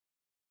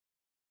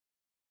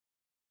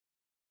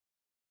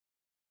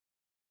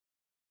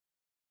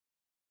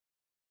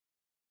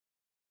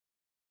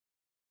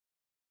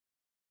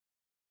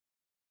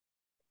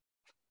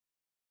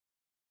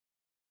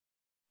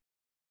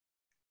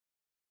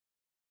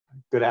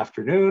good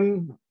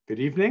afternoon, good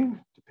evening,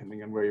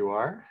 depending on where you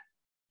are.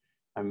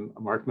 I'm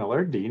Mark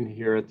Miller, Dean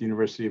here at the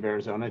University of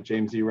Arizona,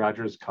 James E.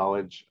 Rogers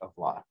College of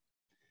Law.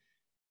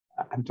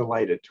 I'm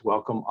delighted to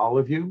welcome all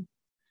of you,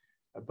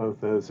 both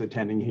those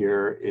attending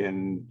here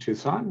in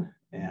Tucson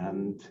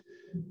and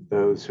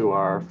those who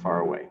are far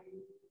away.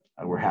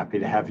 We're happy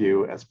to have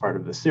you as part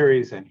of the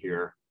series and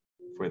here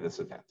for this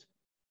event.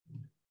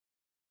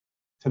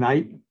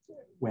 Tonight,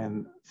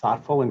 when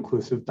thoughtful,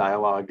 inclusive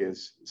dialogue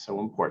is so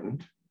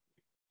important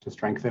to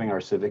strengthening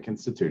our civic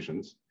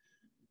institutions,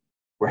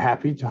 we're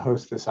happy to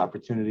host this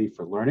opportunity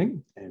for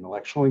learning and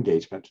intellectual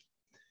engagement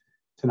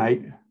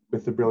tonight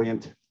with the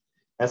brilliant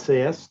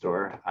essayist,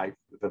 or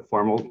the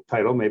formal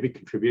title may be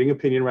contributing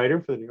opinion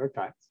writer for the New York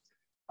Times,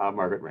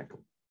 Margaret Renkl.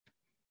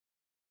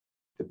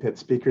 The Pitt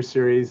Speaker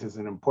Series is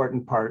an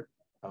important part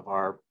of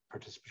our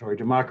participatory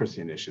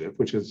democracy initiative,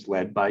 which is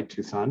led by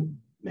Tucson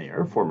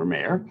Mayor, former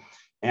mayor,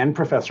 and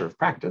professor of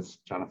practice,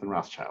 Jonathan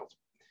Rothschild,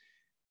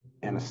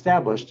 and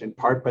established in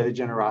part by the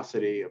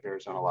generosity of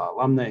Arizona Law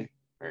alumni,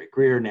 Mary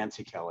Greer,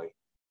 Nancy Kelly,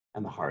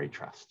 and the Hari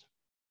Trust.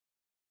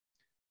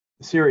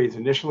 The series,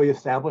 initially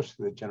established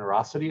through the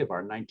generosity of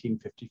our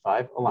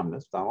 1955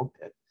 alumnus, Donald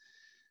Pitt,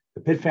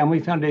 the Pitt Family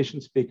Foundation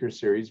Speaker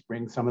Series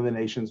brings some of the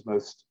nation's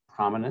most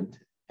prominent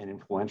and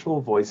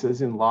influential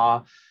voices in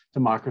law,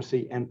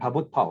 democracy, and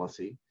public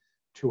policy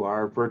to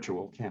our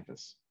virtual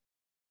campus.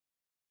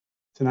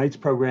 Tonight's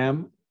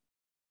program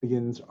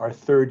begins our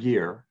third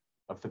year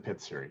of the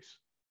Pitt series.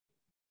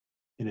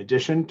 In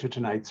addition to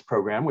tonight's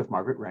program with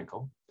Margaret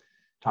Renkl,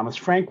 Thomas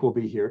Frank will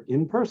be here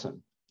in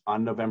person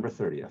on November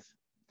 30th.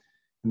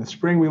 In the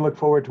spring, we look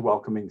forward to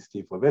welcoming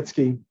Steve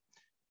Levitsky,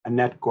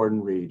 Annette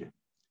Gordon-Reed,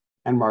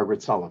 and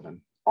Margaret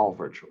Sullivan, all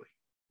virtually.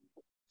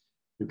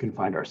 You can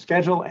find our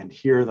schedule and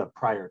hear the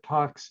prior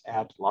talks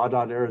at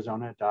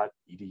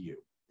law.arizona.edu.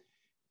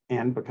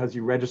 And because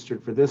you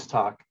registered for this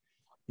talk,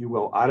 you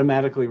will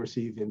automatically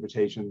receive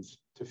invitations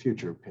to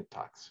future Pitt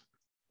Talks.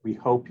 We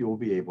hope you will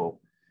be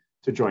able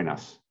to join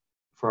us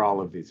for all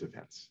of these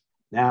events.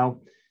 Now,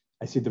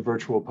 I see the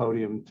virtual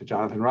podium to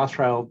Jonathan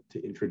Rothschild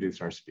to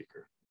introduce our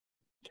speaker.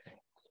 Okay.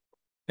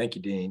 Thank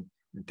you, Dean,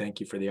 and thank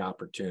you for the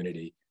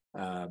opportunity.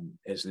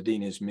 As the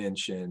Dean has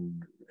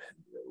mentioned,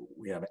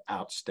 we have an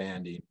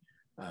outstanding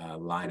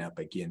lineup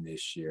again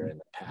this year. In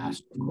the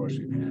past, of course,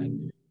 we've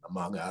had,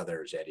 among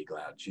others, Eddie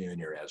Glaude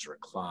Jr., Ezra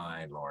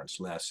Klein, Lawrence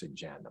Lessig,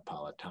 Jan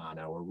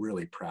Napolitano. We're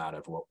really proud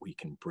of what we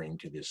can bring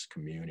to this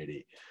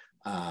community.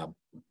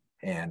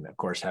 And of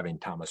course, having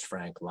Thomas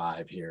Frank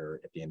live here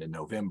at the end of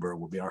November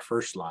will be our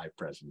first live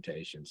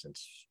presentation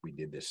since we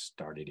did this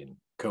started in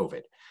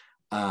COVID.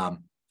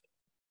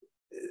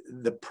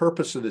 The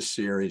purpose of the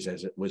series,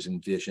 as it was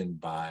envisioned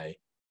by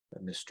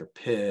Mr.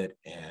 Pitt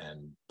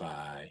and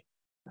by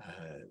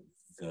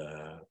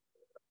the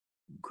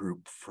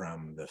group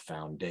from the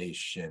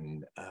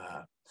foundation,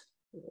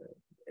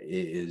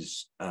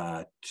 is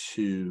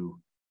to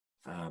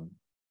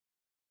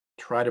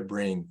try to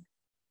bring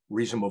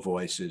reasonable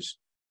voices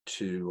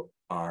to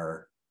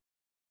our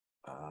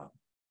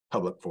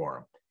public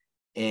forum.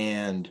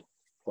 And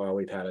while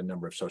we've had a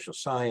number of social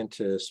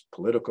scientists,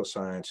 political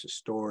science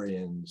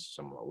historians,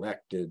 some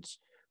electeds,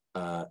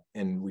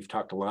 and we've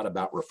talked a lot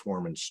about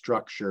reform and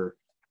structure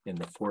and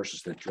the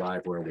forces that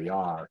drive where we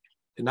are,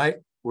 tonight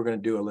we're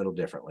going to do a little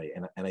differently,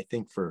 and I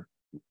think for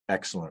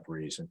excellent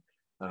reason.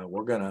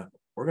 We're gonna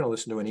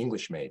listen to an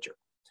English major,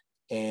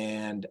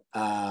 and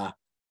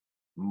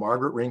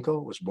Margaret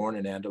Renkl was born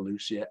in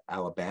Andalusia,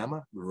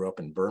 Alabama, grew up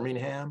in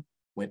Birmingham,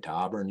 went to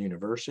Auburn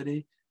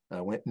University,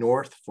 went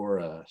north for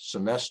a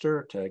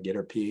semester to get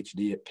her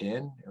PhD at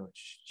Penn.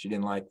 She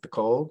didn't like the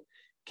cold,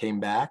 came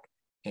back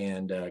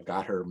and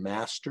got her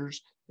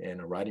master's in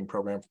a writing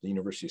program from the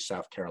University of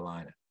South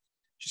Carolina.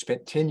 She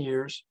spent 10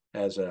 years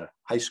as a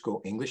high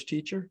school English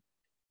teacher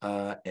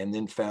and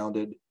then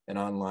founded an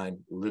online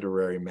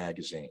literary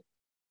magazine.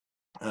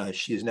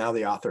 She is now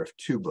the author of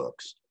 2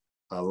 books,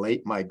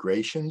 Late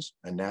Migrations,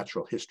 A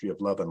Natural History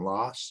of Love and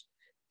Loss,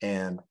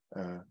 and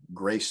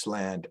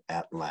Graceland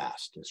at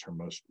Last is her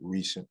most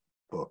recent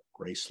book,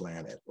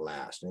 Graceland at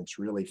Last. And it's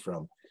really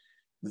from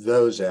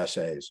those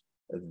essays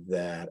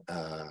that,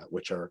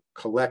 which are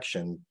a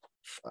collection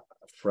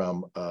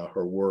from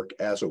her work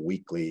as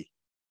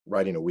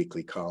writing a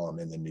weekly column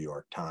in the New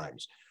York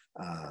Times,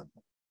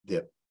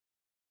 that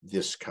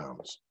this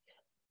comes.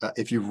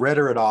 If you've read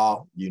her at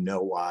all, you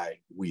know why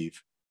we've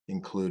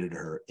included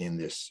her in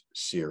this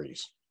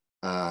series.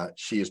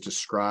 She is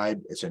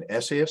described as an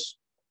essayist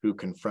who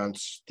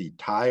confronts the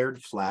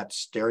tired, flat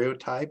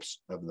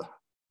stereotypes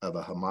of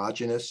a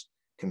homogenous,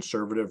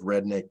 conservative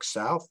redneck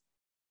South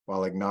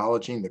while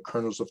acknowledging the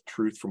kernels of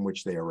truth from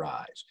which they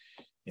arise.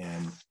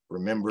 And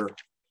remember,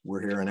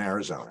 we're here in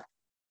Arizona.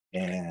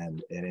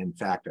 And in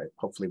fact,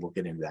 hopefully we'll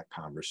get into that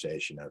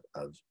conversation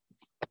of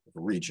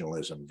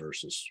regionalism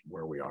versus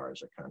where we are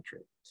as a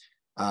country.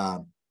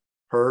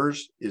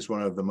 Hers is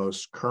one of the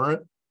most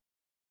current,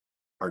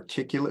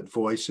 articulate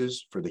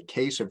voices for the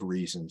case of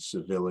reason,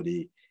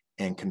 civility,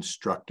 and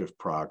constructive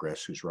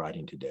progress who's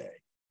writing today.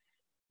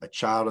 A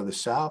child of the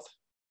South,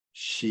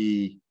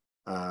 she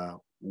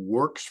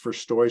works for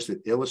stories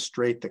that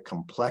illustrate the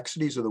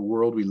complexities of the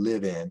world we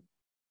live in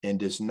and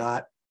does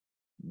not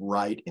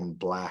write in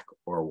black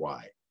or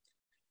white.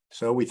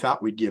 So we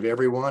thought we'd give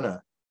everyone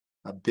a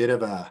bit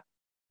of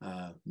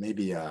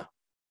maybe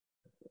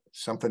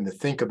something to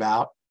think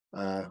about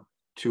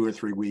 2 or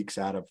 3 weeks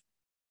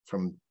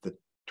from the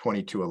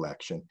 22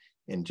 election,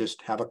 and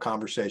just have a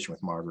conversation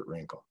with Margaret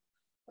Renkl.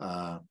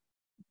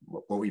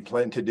 What we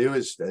plan to do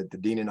is the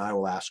Dean and I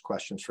will ask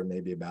questions for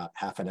maybe about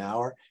half an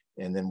hour,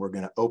 and then we're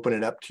going to open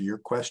it up to your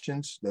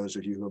questions, those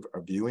of you who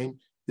are viewing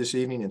this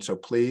evening. And so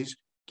please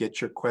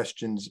get your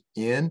questions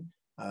in,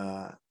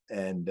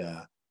 and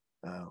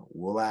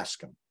we'll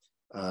ask them.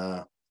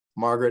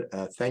 Margaret,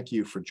 thank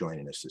you for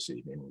joining us this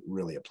evening.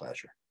 Really a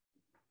pleasure.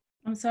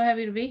 I'm so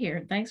happy to be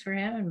here. Thanks for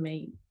having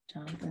me,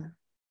 Jonathan.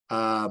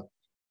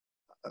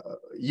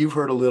 You've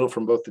heard a little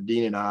from both the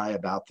Dean and I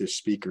about this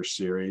speaker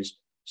series.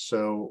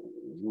 So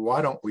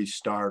why don't we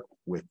start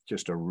with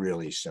just a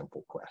really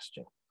simple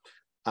question?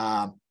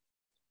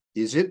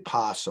 Is it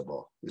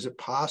possible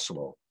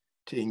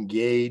to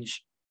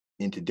engage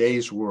in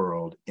today's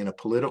world in a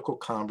political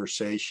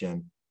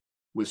conversation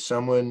with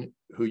someone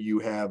who you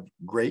have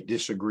great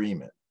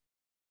disagreement?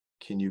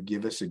 Can you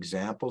give us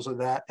examples of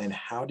that? And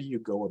how do you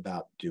go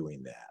about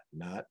doing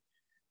that?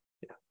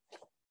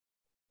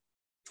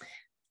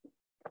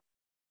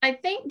 I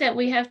think that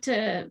we have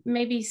to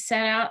maybe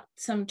set out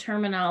some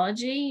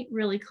terminology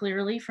really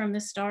clearly from the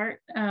start,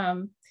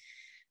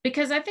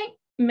 because I think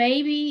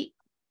maybe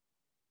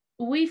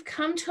we've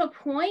come to a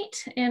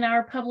point in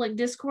our public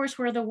discourse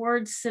where the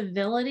word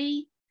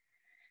civility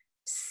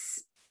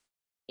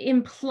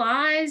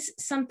implies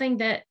something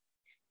that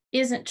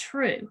isn't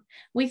true.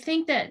 We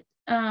think that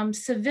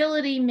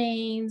civility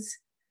means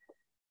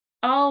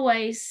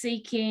always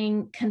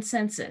seeking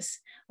consensus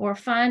or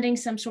finding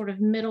some sort of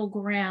middle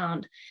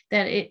ground,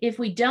 that if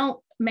we don't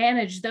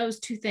manage those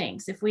two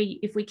things, if we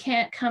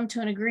can't come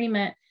to an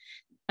agreement,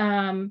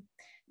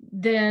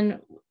 then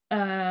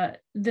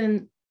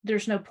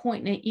there's no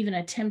point in even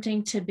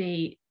attempting to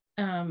be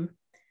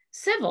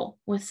civil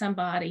with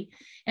somebody.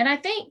 And I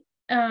think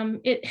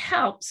it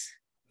helps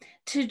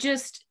to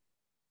just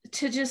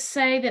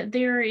say that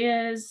there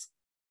is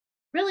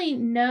really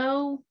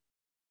no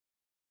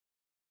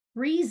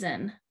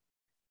reason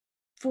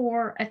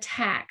for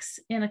attacks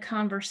in a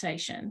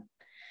conversation.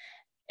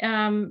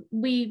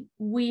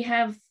 We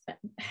have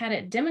had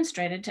it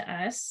demonstrated to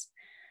us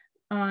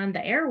on the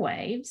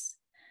airwaves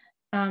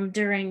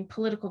during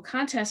political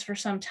contests for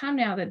some time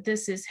now that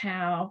this is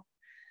how,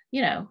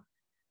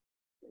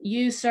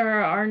 you,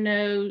 sir, are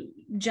no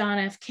John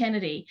F.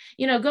 Kennedy,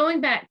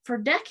 going back for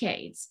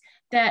decades,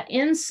 that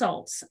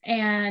insults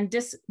and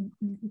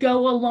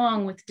go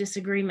along with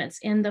disagreements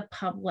in the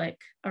public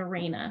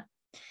arena.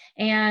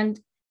 And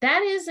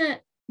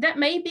that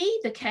may be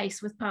the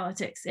case with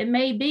politics. It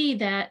may be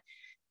that,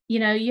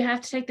 you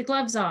have to take the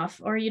gloves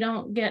off or you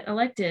don't get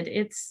elected.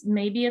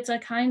 Maybe it's a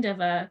kind of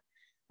a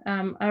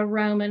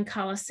Roman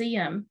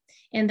Colosseum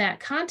in that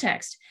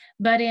context.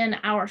 But in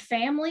our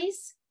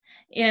families,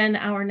 in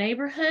our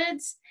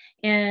neighborhoods,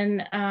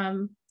 in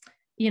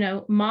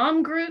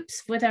mom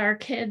groups with our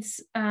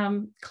kids,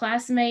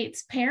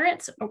 classmates,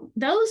 parents,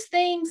 those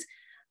things,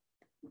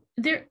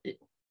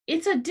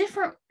 it's a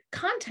different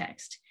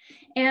context.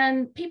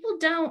 And you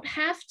don't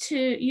have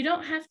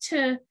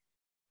to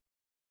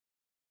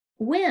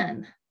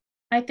win,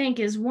 I think,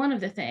 is one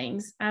of the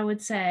things I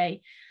would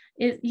say.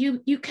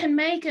 You can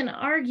make an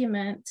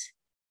argument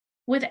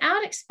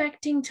without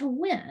expecting to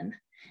win.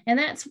 And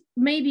that's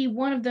maybe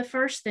one of the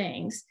first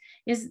things,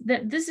 is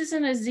that this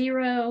isn't a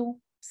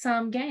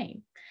zero-sum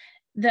game.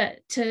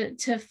 That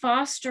to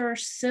foster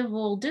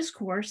civil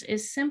discourse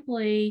is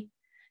simply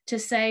to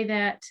say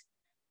that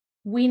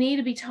we need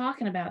to be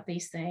talking about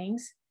these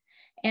things,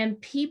 and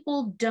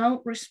people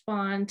don't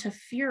respond to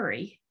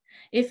fury.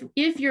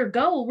 If your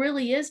goal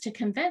really is to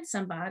convince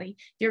somebody,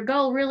 your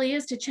goal really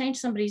is to change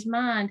somebody's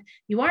mind,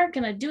 you aren't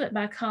going to do it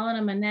by calling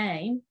them a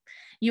name.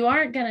 You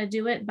aren't going to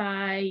do it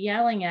by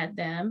yelling at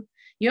them.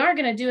 You aren't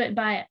going to do it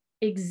by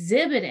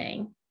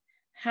exhibiting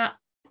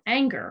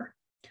anger,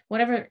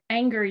 whatever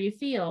anger you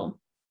feel.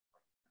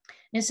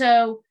 And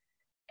so,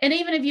 and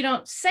even if you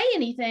don't say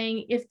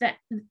anything, if that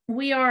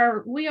we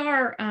are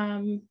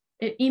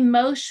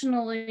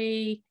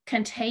emotionally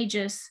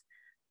contagious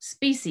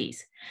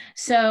species.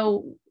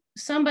 So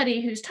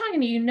somebody who's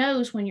talking to you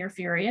knows when you're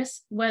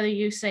furious, whether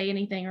you say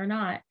anything or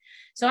not.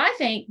 So I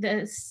think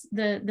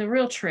the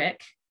real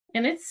trick,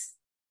 and it's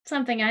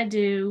something I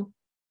do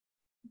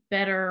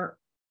better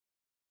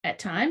at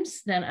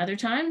times than other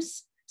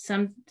times.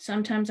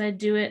 Sometimes I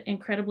do it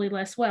incredibly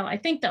less well. I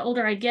think the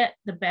older I get,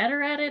 the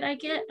better at it I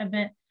get. I've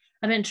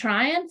been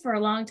trying for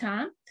a long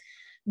time,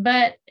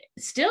 but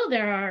still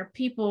there are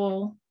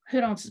people who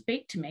don't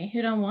speak to me,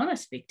 who don't want to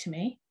speak to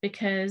me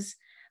because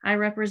I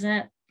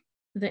represent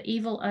the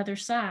evil other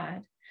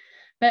side.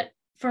 But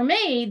for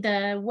me,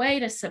 the way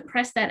to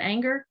suppress that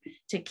anger,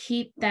 to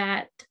keep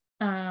that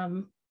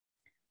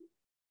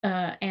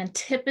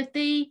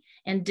antipathy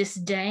and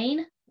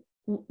disdain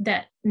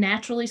that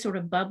naturally sort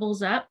of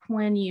bubbles up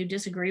when you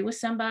disagree with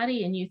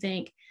somebody and you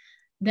think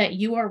that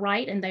you are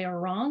right and they are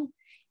wrong.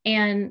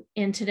 And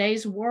in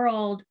today's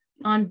world,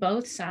 on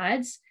both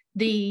sides,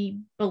 the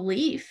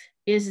belief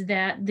is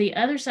that the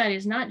other side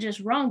is not just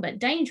wrong, but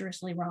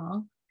dangerously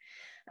wrong.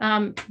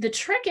 The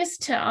trick is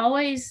to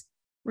always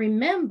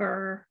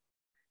remember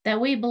that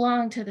we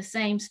belong to the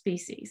same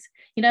species,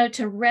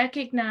 to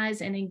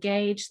recognize and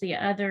engage the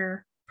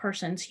other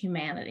person's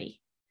humanity.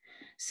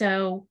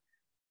 So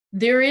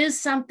there is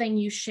something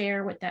you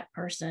share with that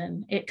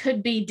person. It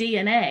could be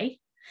DNA.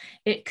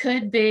 It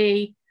could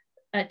be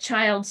a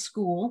child's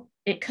school.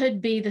 It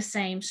could be the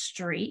same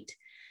street.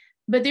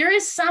 But there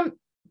is some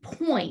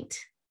point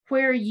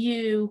where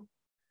you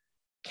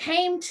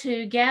came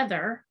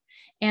together,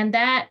 and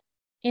that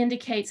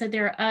indicates that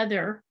there are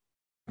other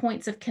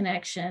points of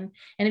connection.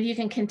 And if you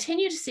can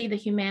continue to see the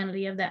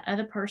humanity of that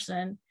other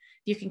person,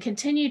 you can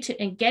continue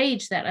to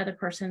engage that other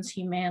person's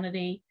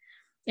humanity.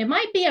 It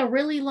might be a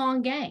really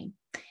long game.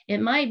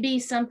 It might be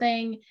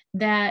something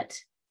that,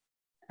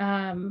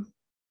 and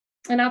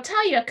I'll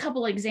tell you a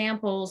couple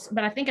examples,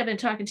 but I think I've been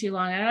talking too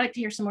long. I'd like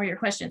to hear some more of your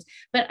questions.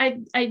 But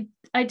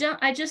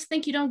I just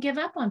think you don't give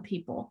up on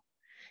people.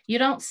 You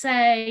don't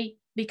say,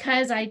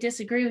 because I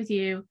disagree with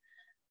you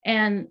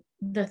and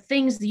the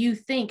things you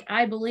think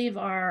I believe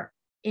are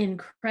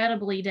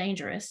incredibly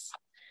dangerous,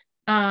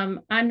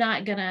 I'm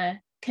not going to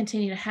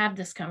continue to have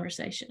this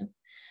conversation.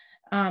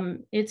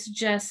 It's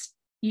just,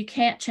 you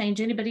can't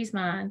change anybody's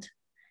mind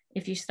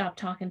if you stop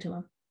talking to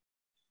them.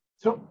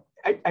 So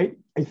I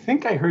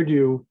think I heard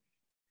you,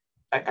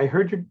 I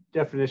heard your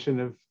definition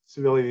of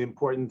civility, the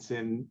importance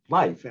in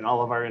life and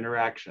all of our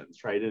interactions,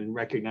 right? And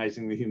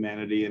recognizing the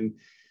humanity and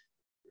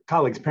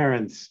colleagues,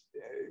 parents,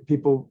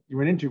 people you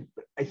run into.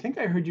 But I think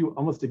I heard you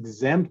almost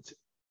exempt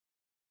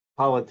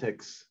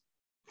politics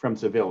from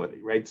civility,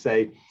 right?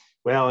 Say,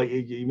 well,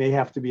 you may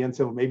have to be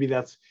uncivil. Maybe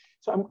that's,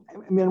 so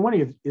I'm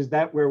wondering, is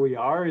that where we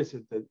are? Is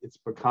it that it's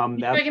become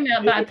that? You're talking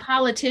about by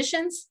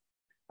politicians?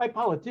 By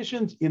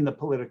politicians in the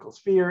political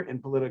sphere, in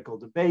political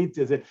debates?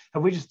 Is it,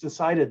 have we just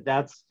decided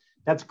that's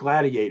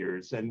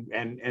gladiators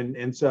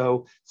and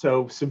so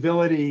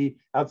civility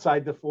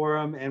outside the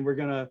forum, and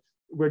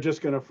we're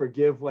just gonna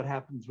forgive what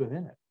happens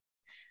within it?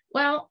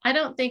 Well, I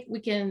don't think we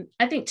can.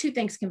 I think two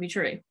things can be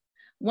true.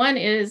 One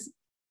is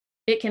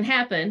it can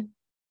happen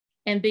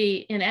and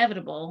be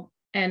inevitable,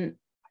 and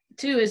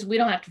two is we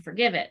don't have to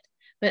forgive it.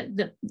 But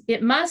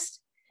it must.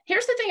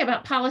 Here's the thing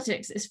about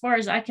politics, as far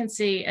as I can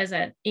see as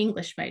an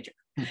English major,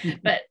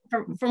 but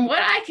from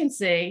what I can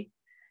see,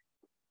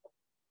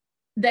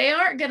 they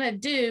aren't going to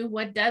do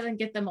what doesn't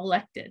get them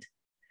elected.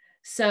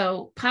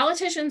 So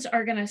politicians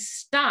are going to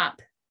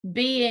stop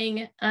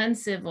being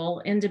uncivil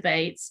in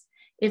debates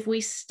if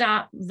we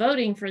stop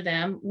voting for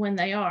them when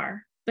they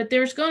are. But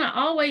there's going to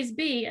always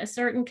be a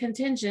certain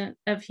contingent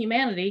of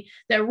humanity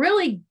that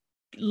really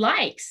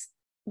likes.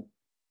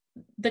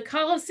 The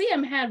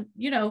Colosseum had,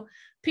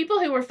 people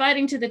who were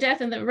fighting to the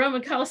death in the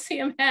Roman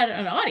Colosseum had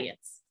an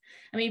audience.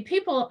 I mean,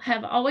 people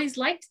have always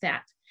liked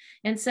that.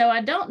 And so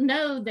I don't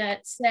know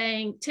that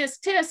saying tisk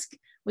tisk,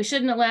 we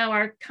shouldn't allow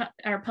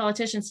our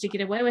politicians to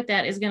get away with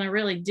that, is going to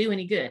really do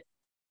any good.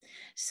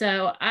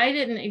 So I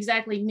didn't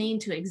exactly mean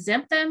to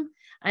exempt them.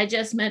 I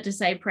just meant to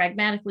say,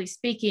 pragmatically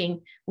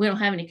speaking, we don't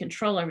have any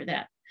control over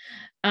that.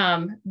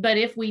 But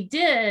if we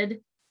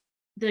did,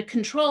 the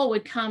control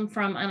would come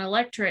from an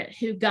electorate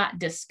who got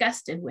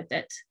disgusted with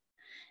it.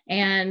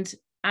 And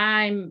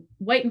I'm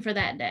waiting for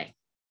that day.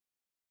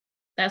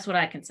 That's what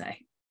I can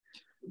say.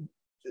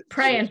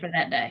 Praying for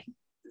that day.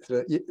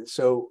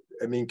 So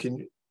I mean,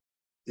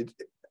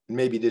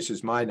 maybe this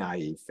is my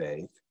naive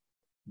faith,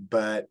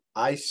 but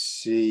I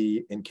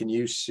see, and can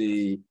you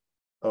see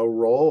a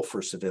role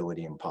for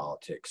civility in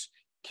politics?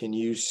 Can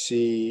you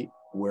see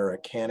where a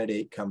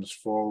candidate comes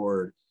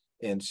forward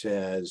and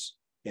says,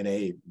 in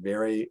a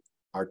very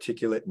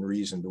articulate and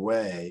reasoned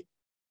way,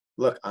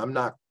 look, I'm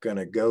not going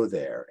to go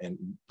there. And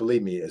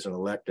believe me, as an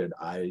elected,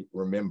 I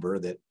remember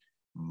that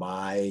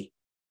my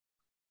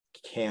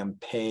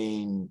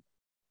campaign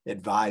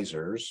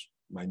advisors,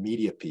 my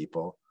media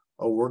people,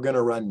 oh, we're going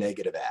to run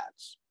negative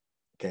ads,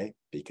 okay?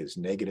 Because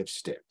negative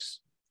sticks,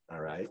 all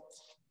right?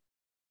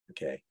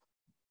 Okay.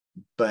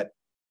 But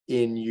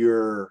can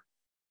you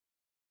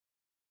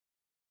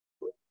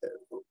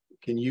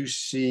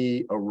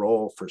see a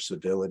role for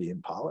civility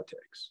in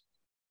politics?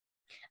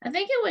 I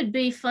think it would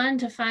be fun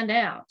to find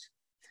out.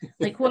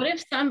 Like, what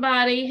if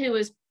somebody who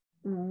is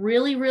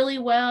really, really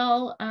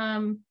well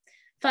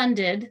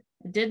funded,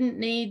 didn't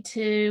need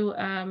to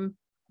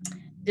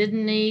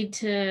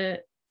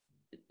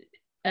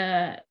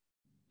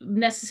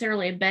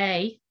necessarily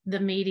obey the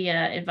media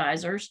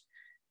advisors,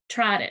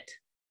 tried it.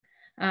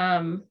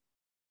 I'm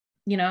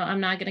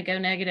not going to go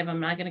negative. I'm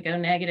not going to go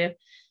negative.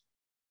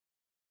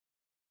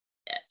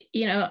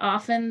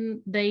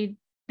 Often they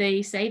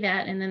say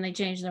that and then they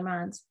change their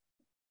minds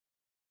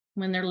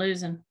when they're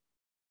losing.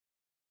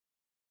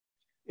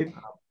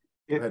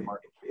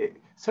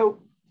 So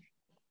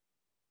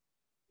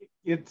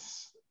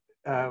it's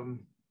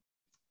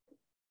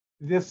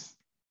this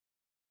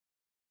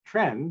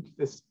trend,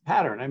 this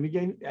pattern. I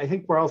mean, I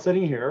think we're all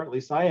sitting here, at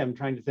least I am,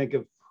 trying to think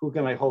of who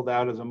can I hold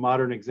out as a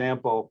modern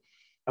example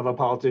of a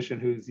politician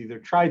who's either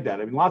tried that.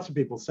 I mean, lots of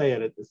people say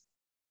it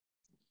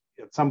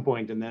at some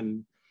point and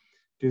then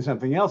do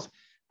something else.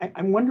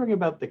 I'm wondering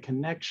about the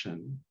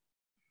connection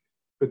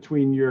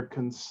between your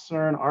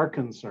concern, our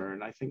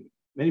concern, I think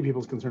many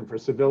people's concern for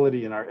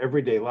civility in our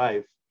everyday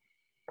life,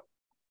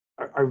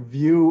 our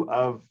view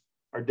of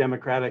our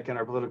democratic and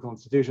our political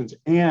institutions,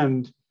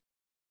 and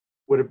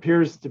what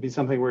appears to be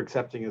something we're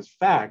accepting as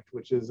fact,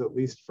 which is, at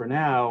least for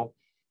now,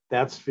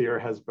 that sphere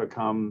has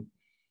become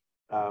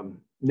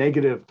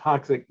negative,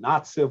 toxic,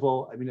 not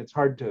civil. I mean, it's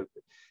hard to,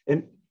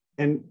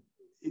 and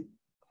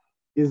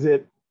is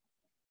it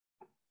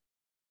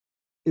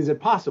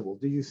possible?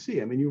 Do you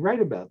see? I mean, you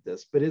write about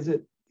this, but is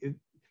it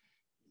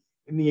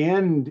in the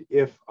end,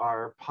 if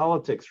our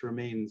politics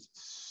remains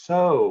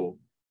so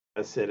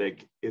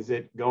acidic, is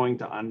it going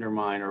to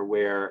undermine or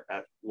wear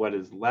at what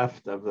is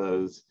left of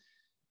those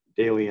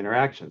daily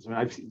interactions? I mean,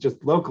 I've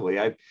just locally,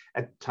 I've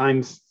at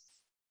times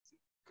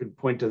could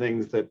point to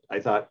things that I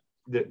thought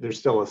that there's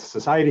still a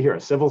society here,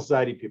 a civil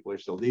society, people are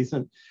still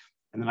decent.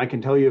 And then I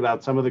can tell you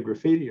about some of the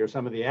graffiti or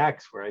some of the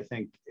acts where I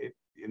think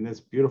in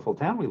this beautiful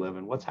town we live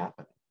in, what's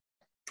happening?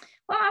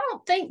 Well, I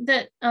don't think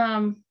that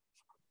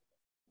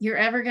you're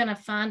ever going to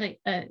find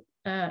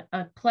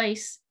a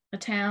place, a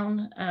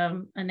town,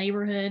 a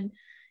neighborhood,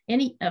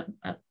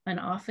 an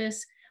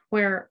office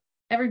where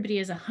everybody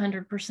is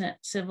 100%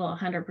 civil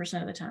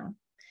 100% of the time.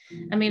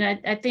 I mean,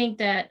 I think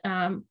that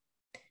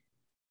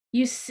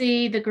you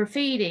see the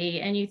graffiti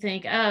and you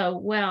think, oh,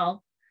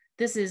 well,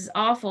 this is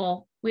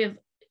awful.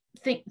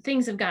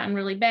 Things have gotten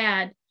really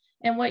bad.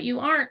 And what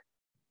you aren't,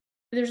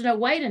 there's no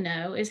way to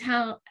know is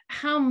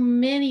how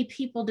many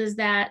people does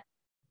that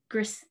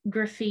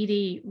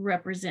graffiti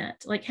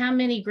represent? Like, how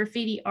many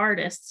graffiti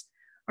artists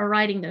are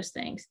writing those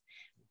things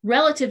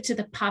relative to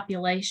the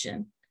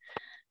population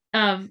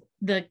of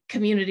the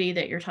community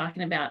that you're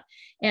talking about?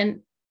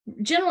 And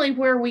generally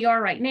where we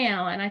are right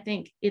now, and I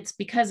think it's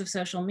because of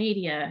social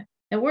media,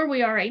 and where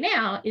we are right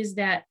now is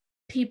that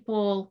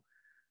people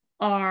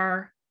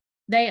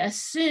they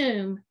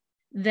assume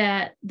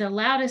that the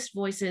loudest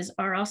voices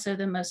are also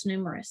the most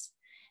numerous,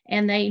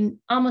 and they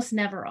almost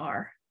never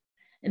are.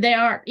 They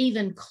aren't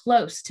even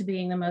close to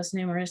being the most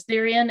numerous.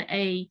 They're in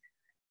a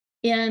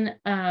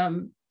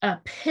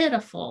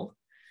pitiful,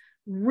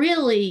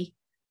 really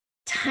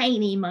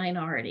tiny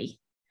minority,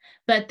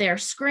 but they're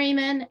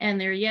screaming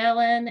and they're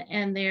yelling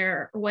and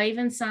they're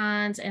waving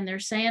signs and they're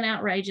saying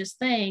outrageous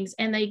things,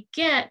 and they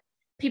get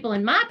people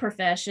in my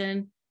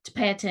profession to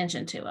pay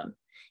attention to them.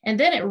 And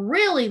then it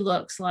really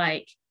looks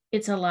like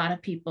it's a lot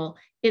of people.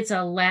 It's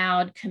a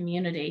loud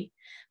community.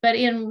 But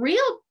in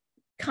real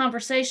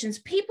conversations,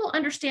 people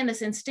understand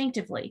this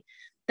instinctively.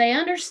 They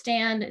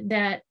understand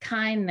that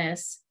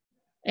kindness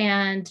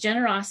and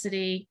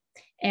generosity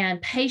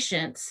and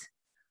patience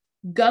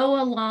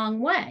go a long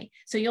way.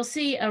 So you'll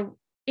see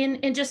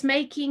in just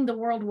making the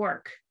world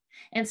work.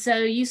 And so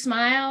you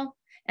smile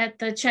at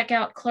the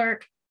checkout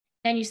clerk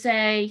and you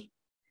say,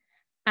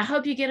 I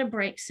hope you get a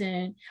break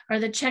soon. Or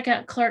the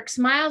checkout clerk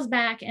smiles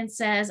back and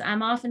says,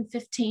 I'm off in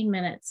 15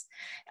 minutes.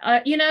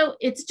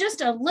 It's just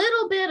a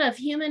little bit of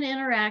human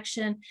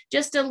interaction,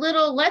 just a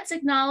little, let's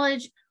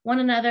acknowledge one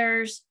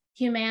another's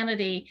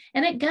humanity.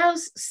 And it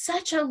goes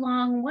such a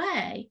long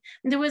way.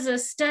 There was a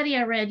study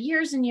I read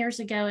years and years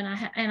ago,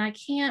 and I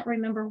can't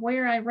remember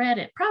where I read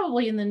it,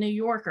 probably in the New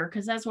Yorker,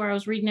 because that's where I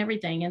was reading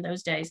everything in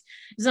those days.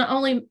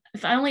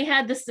 If I only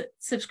had this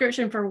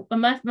subscription for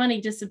enough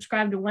money to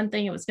subscribe to one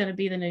thing, it was going to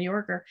be the New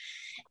Yorker.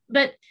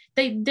 But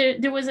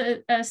there was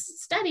a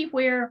study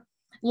where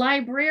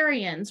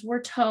librarians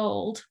were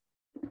told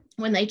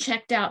when they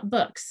checked out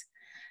books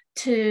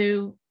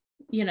to,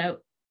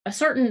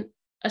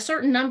 a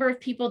certain number of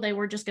people, they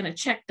were just going to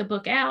check the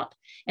book out,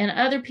 and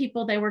other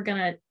people, they were going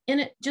to, in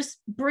it, just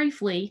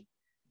briefly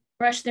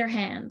brush their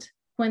hand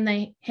when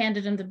they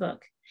handed them the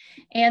book.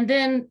 And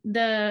then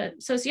the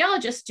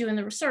sociologists doing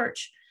the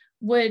research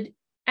would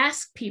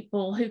ask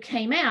people who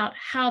came out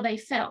how they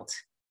felt.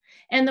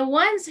 And the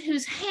ones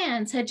whose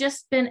hands had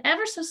just been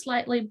ever so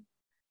slightly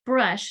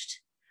brushed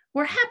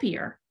were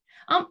happier,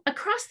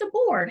 across the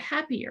board,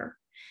 happier,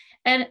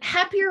 and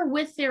happier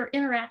with their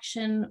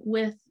interaction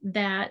with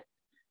that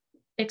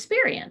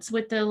experience,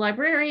 with the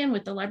librarian,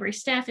 with the library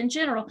staff in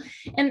general.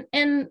 And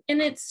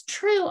it's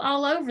true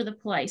all over the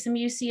place. I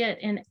mean, you see it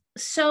in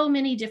so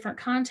many different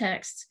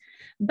contexts,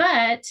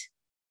 but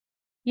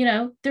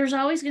there's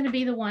always going to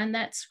be the one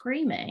that's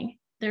screaming.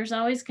 There's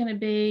always going to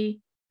be,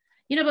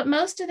 but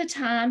most of the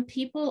time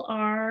people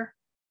are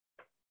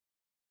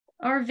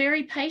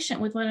very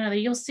patient with one another.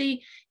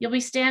 You'll be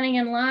standing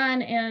in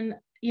line and,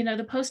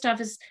 the post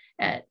office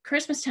at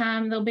Christmas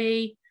time, there'll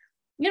be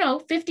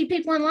 50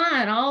 people in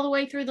line all the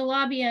way through the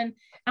lobby and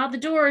out the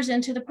doors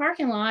into the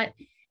parking lot.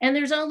 And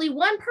there's only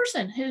one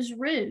person who's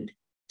rude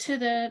to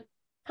the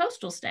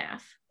postal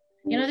staff.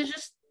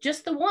 There's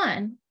just the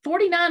one.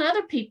 49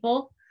 other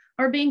people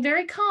are being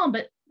very calm,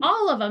 but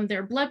all of them,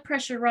 their blood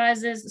pressure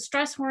rises, the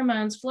stress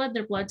hormones flood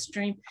their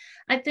bloodstream.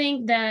 I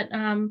think that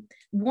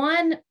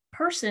one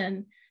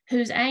person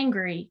who's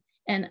angry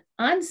and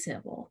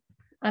uncivil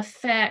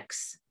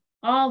affects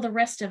all the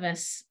rest of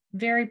us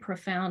very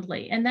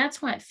profoundly. And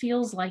that's why it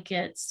feels like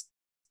it's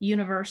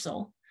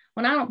universal,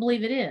 when I don't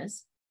believe it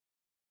is.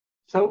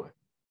 So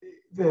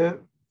the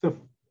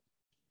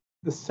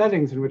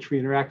settings in which we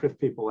interact with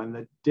people and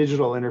the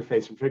digital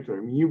interface in particular,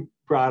 I mean, you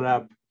brought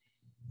up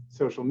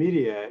social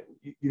media.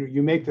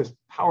 You make this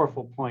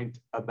powerful point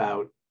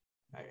about,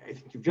 I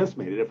think you've just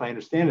made it, if I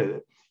understand it,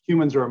 that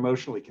humans are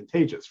emotionally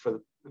contagious for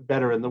the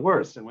better and the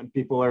worse. And when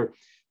people are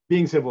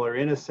being civil or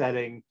in a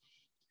setting,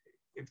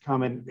 it's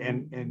common.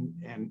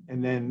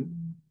 And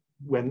then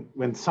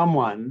when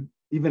someone,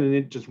 even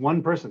in just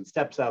one person,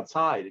 steps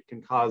outside, it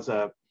can cause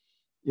a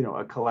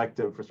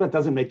collective response. It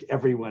doesn't make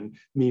everyone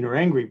mean or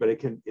angry, but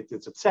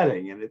it's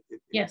upsetting. And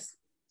yes.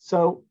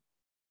 So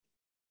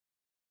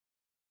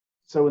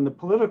in the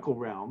political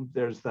realm,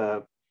 there's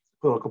the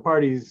political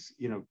parties,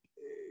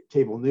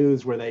 cable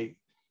news, where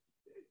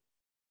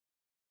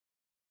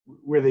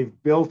they've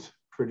built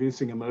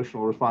producing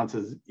emotional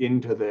responses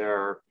into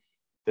their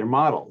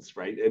models,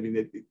 right? I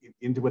mean,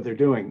 into what they're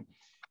doing.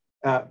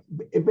 But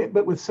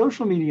with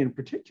social media in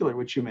particular,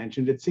 which you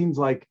mentioned, it seems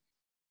like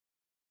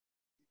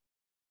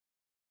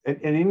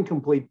an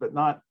incomplete but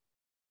not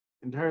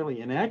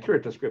entirely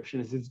inaccurate description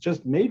is it's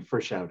just made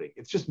for shouting.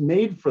 It's just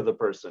made for the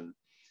person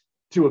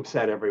to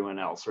upset everyone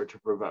else or to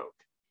provoke.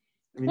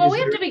 I mean, well, we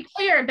have to be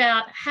clear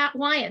about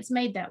why it's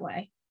made that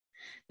way,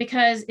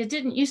 because it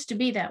didn't used to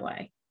be that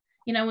way.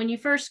 When you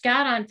first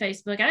got on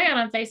Facebook, I got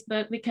on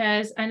Facebook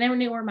because I never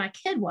knew where my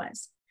kid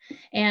was.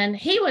 And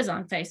he was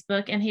on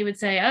Facebook and he would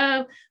say,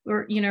 oh,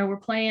 we're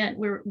playing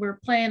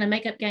a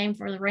makeup game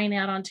for the rain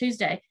out on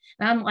Tuesday.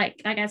 And I'm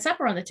like, I got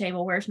supper on the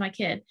table. Where's my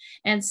kid?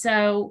 And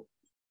so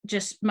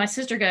just my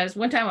sister goes,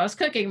 one time I was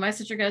cooking, my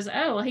sister goes,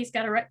 oh, well, he's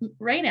got a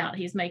rain out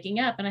he's making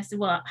up. And I said,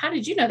 well, how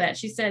did you know that?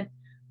 She said,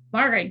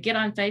 Margaret, get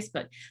on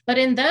Facebook. But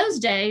in those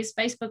days,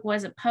 Facebook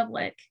wasn't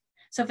public.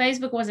 So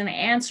Facebook wasn't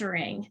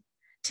answering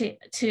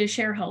to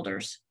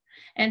shareholders.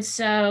 And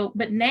so,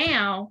 but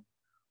now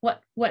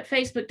what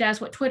Facebook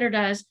does, what Twitter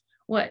does,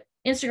 what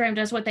Instagram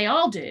does, what they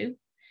all do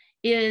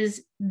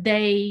is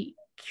they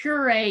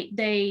curate,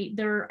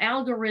 their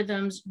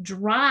algorithms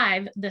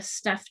drive the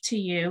stuff to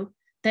you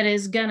that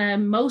is gonna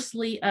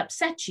mostly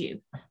upset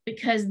you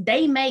because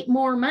they make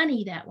more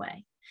money that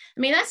way. I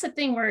mean, that's the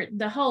thing where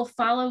the whole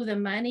follow the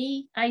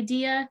money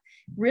idea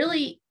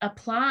really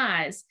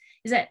applies,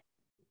 is that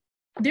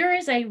there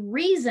is a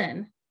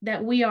reason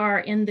that we are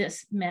in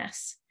this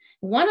mess.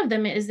 One of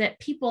them is that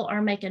people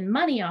are making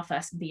money off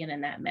us being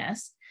in that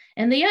mess.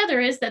 And the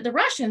other is that the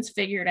Russians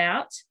figured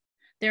out,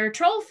 their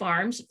troll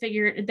farms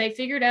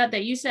figured out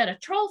that you set a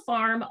troll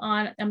farm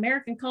on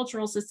American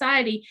Cultural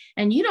Society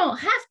and you don't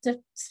have to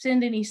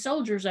send any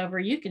soldiers over.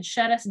 You can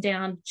shut us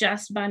down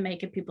just by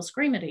making people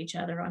scream at each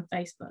other on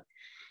Facebook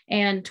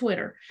and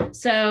Twitter.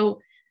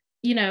 So,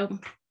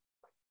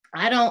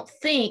 I don't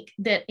think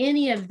that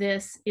any of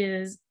this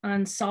is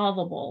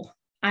unsolvable.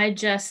 I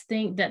just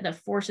think that the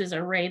forces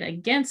arrayed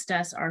against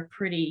us are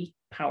pretty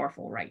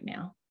powerful right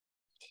now.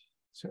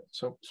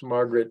 So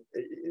Margaret,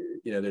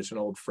 there's an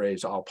old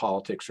phrase, all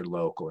politics are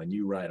local, and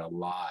you write a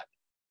lot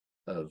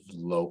of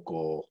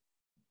local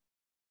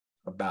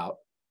about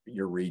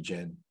your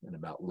region and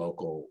about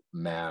local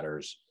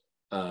matters.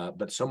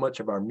 But so much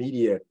of our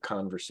media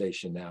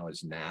conversation now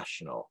is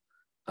national.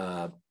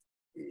 Do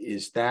you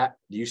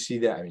see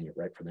that? I mean, you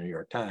write for the New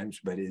York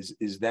Times, but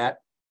is that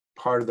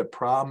part of the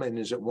problem, and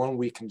is it one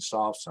we can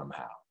solve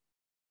somehow?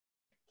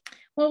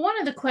 Well, one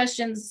of the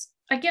questions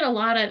I get a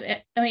lot of,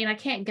 I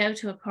can't go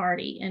to a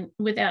party and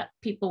without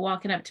people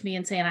walking up to me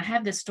and saying, I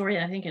have this story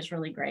that I think is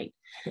really great.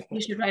 You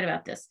should write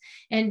about this.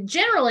 And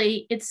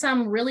generally it's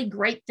some really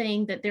great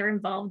thing that they're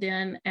involved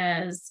in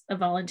as a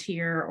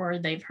volunteer or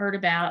they've heard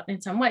about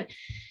in some way.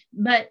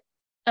 But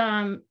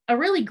a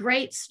really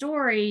great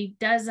story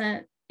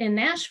in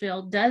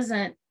Nashville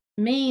doesn't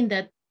mean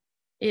that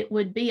it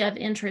would be of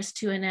interest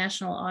to a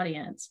national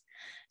audience.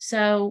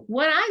 So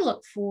what I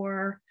look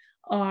for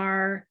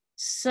are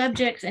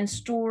subjects and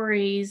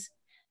stories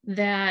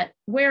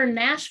where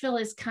Nashville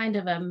is kind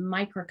of a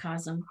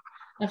microcosm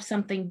of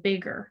something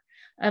bigger,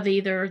 of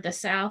either the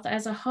South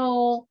as a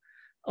whole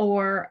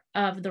or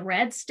of the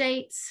red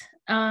states,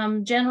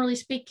 generally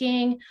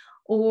speaking,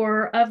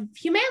 or of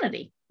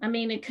humanity. I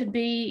mean, it could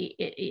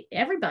be,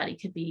 everybody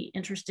could be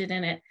interested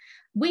in it.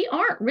 We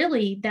aren't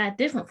really that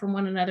different from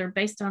one another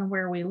based on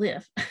where we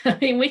live. I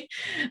mean, we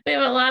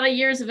have a lot of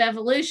years of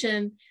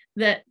evolution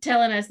that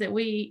telling us that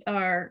we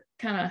are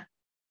kind of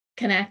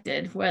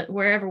connected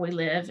wherever we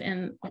live,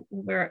 and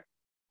where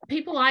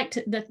people like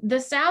to, the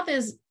South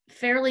is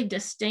fairly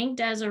distinct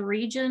as a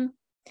region.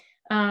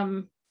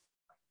 I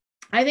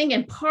think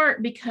in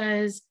part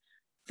because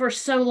for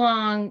so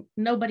long,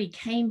 nobody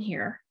came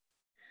here.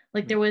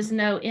 Like there was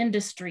no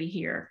industry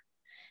here.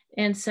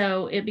 And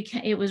so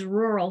it was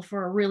rural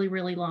for a really,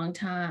 really long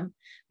time.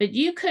 But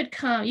you could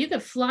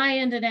fly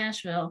into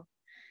Nashville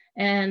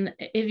And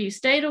if you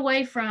stayed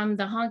away from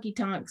the honky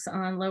tonks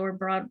on Lower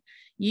Broad,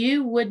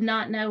 you would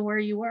not know where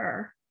you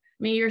were.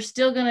 I mean, you're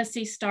still going to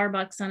see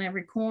Starbucks on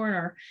every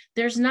corner.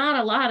 There's not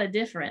a lot of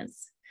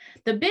difference.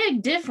 The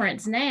big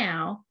difference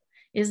now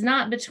is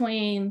not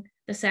between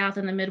the South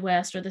and the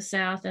Midwest, or the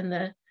South and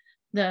the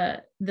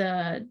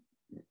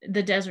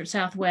desert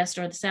Southwest,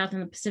 or the South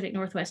and the Pacific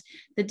Northwest.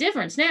 The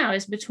difference now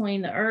is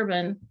between the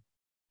urban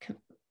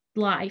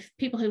life,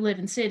 people who live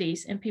in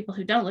cities, and people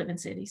who don't live in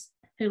cities,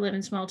 who live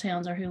in small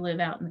towns or who live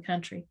out in the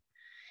country.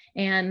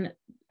 And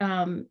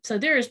so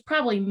there is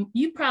probably,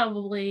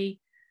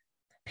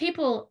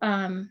 people,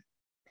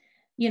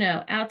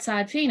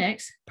 outside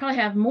Phoenix probably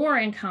have more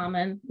in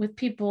common with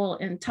people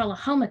in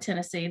Tullahoma,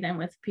 Tennessee than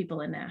with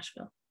people in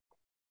Nashville.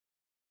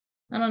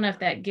 I don't know if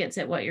that gets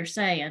at what you're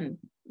saying,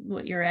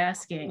 what you're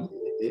asking.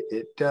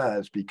 It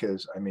does,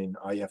 because I mean,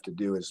 all you have to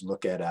do is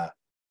look at a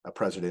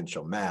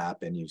presidential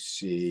map and you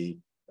see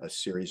a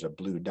series of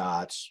blue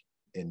dots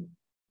in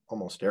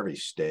almost every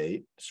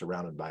state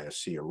surrounded by a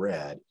sea of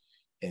red.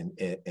 And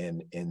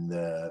in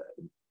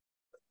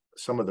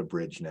some of the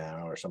bridge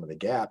now, or some of the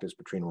gap, is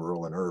between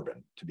rural and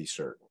urban, to be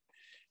certain.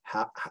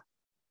 How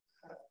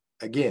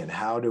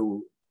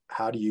do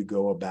you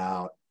go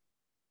about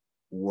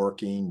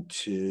working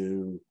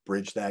to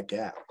bridge that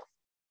gap?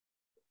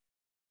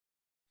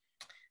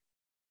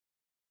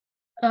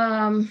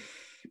 I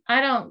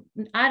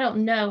don't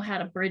know how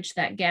to bridge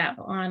that gap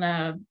on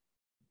a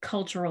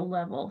cultural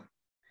level.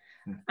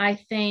 I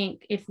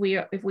think if we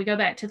go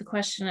back to the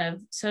question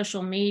of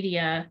social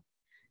media,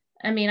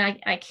 I mean,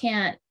 I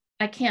can't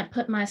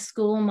put my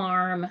school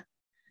marm,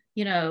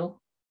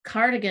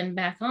 cardigan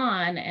back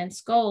on and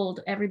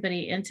scold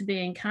everybody into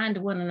being kind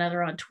to one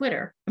another on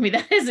Twitter. I mean,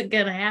 that isn't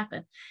going to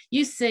happen.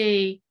 You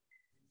see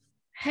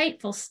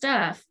hateful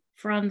stuff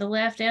from the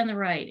left and the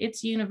right.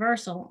 It's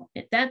universal.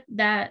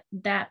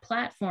 That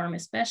platform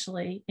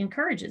especially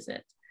encourages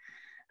it.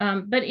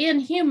 But in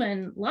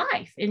human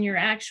life, in your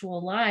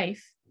actual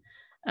life,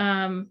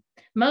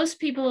 most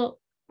people,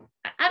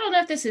 I don't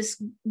know if this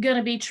is going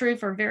to be true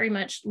for very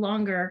much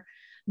longer,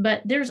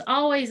 but there's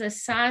always a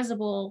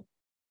sizable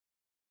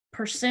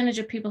percentage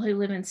of people who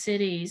live in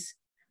cities.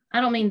 I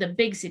don't mean the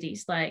big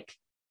cities like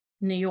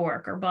New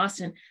York or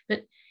Boston,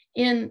 but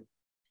in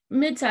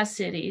mid-sized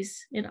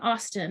cities, in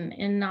Austin,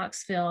 in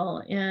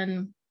Knoxville,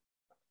 in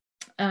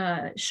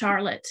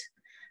Charlotte,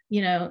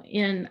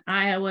 in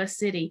Iowa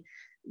City,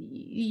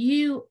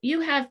 you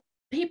have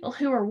people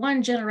who are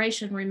one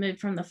generation removed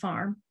from the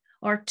farm,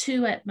 or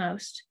two at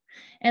most.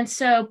 And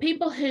so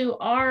people who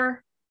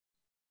are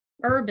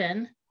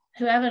urban,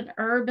 who have an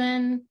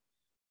urban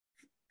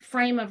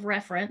frame of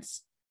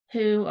reference,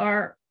 who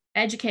are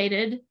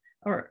educated,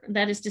 or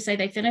that is to say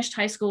they finished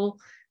high school,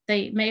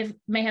 they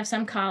may have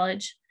some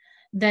college,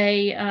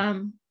 they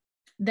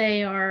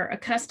are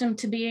accustomed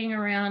to being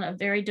around a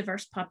very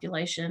diverse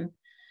population.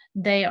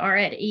 They are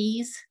at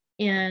ease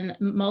in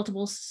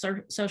multiple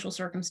social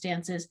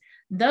circumstances.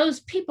 Those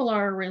people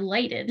are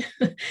related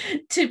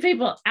to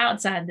people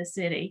outside the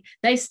city.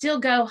 They still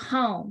go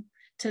home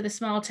to the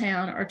small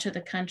town or to the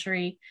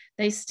country.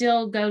 They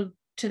still go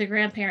to the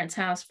grandparents'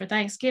 house for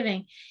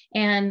Thanksgiving.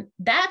 And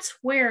that's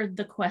where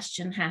the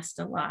question has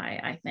to lie,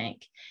 I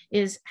think,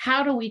 is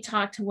how do we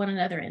talk to one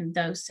another in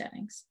those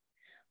settings?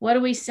 What do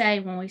we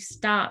say when we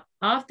stop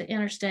off the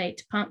interstate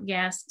to pump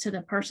gas to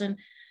the person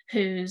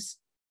who's,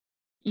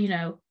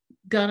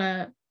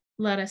 gonna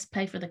let us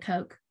pay for the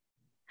Coke?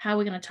 How are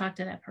we going to talk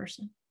to that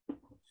person?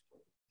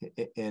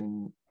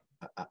 And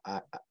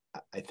I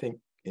think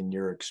in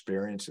your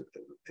experience,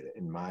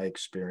 in my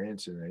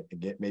experience, and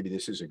again, maybe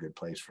this is a good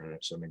place for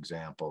some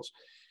examples,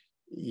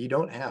 you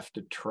don't have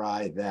to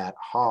try that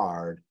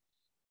hard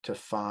to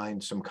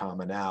find some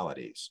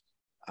commonalities.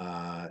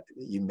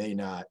 You may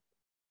not,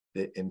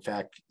 in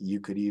fact,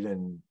 you could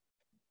even,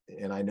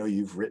 and I know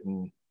you've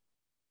written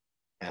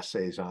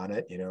essays on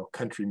it,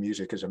 country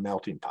music is a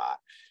melting pot.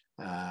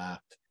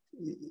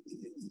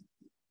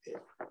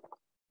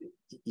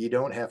 You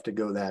don't have to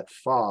go that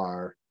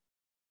far,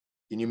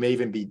 and you may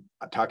even be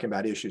talking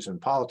about issues in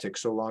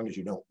politics, so long as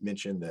you don't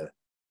mention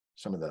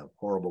some of the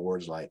horrible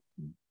words like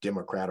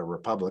Democrat or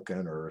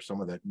Republican or some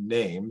of the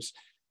names,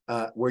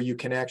 where you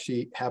can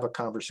actually have a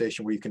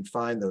conversation where you can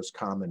find those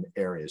common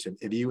areas.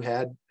 Have you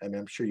had,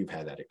 I'm sure you've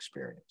had that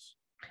experience.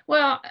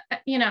 Well,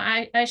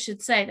 I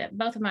should say that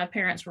both of my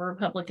parents were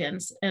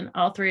Republicans, and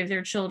all three of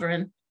their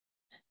children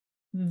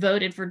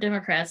voted for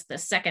Democrats the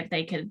second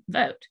they could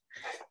vote.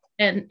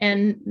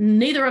 And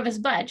neither of us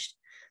budged.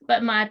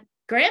 But my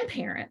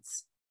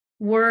grandparents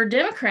were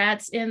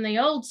Democrats in the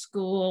old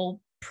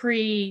school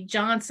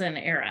pre-Johnson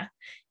era.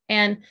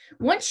 And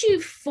once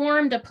you've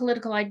formed a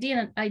political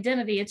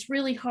identity, it's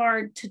really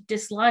hard to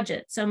dislodge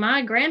it. So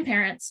my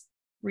grandparents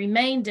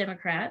remained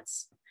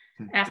Democrats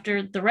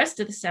after the rest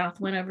of the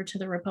South went over to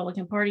the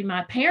Republican Party.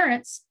 My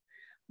parents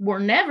were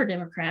never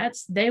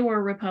Democrats. They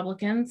were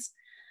Republicans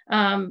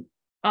all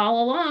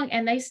along,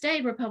 and they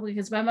stayed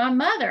Republicans. But my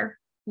mother,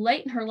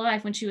 late in her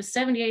life, when she was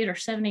 78 or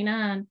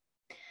 79,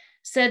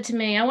 said to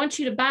me, I want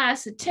you to buy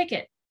us a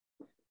ticket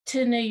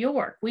to New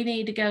York. We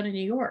need to go to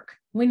New York.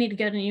 We need to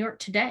go to New York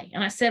today.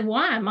 And I said,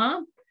 why,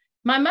 Mom?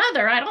 My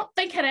mother, I don't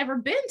think had ever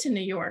been to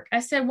New York. I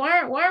said,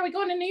 why are we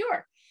going to New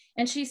York?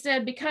 And she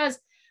said, because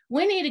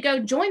we need to go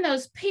join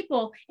those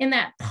people in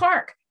that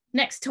park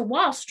next to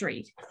Wall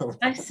Street.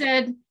 I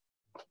said,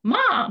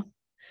 Mom,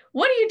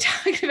 what are you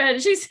talking about?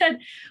 And she said,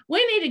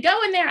 we need to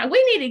go in there.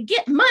 We need to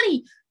get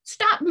money,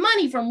 stop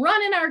money from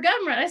running our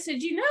government. I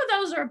said, you know,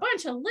 those are a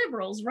bunch of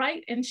liberals,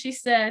 right? And she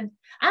said,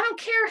 I don't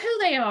care who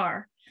they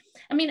are.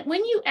 I mean,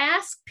 when you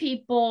ask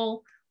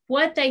people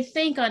what they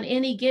think on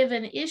any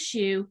given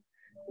issue,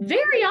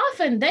 very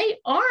often they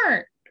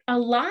aren't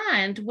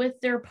aligned with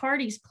their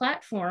party's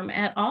platform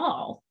at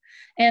all.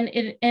 And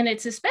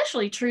it's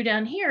especially true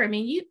down here. I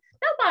mean,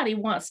 nobody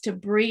wants to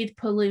breathe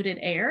polluted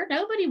air.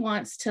 Nobody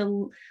wants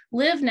to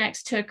live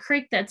next to a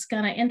creek that's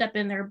going to end up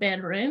in their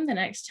bedroom the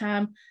next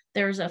time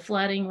there's a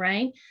flooding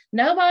rain.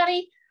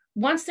 Nobody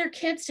wants their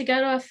kids to go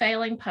to a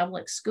failing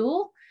public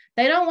school.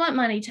 They don't want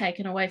money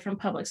taken away from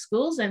public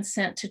schools and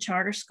sent to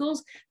charter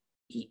schools.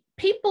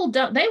 People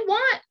don't, they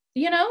want,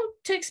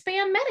 to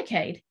expand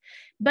Medicaid,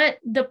 but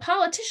the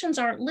politicians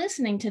aren't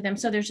listening to them.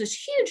 So there's this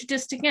huge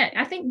distinction.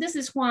 I think this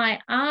is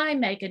why I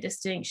make a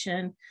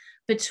distinction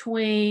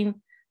between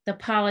the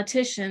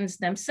politicians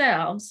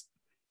themselves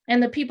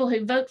and the people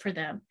who vote for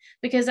them,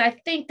 because I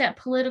think that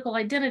political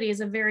identity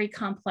is a very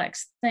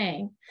complex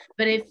thing.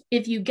 But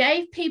if you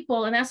gave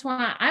people, and that's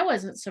why I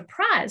wasn't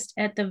surprised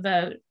at the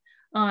vote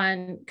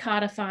on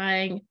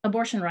codifying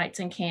abortion rights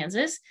in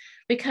Kansas,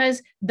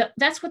 because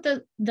that's what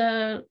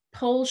the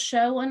polls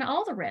show in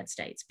all the red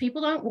states.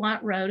 People don't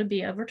want Roe to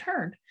be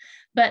overturned,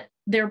 but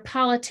they're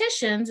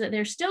politicians that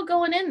they're still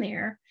going in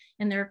there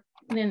and they're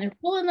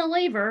pulling the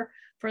lever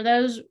for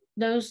those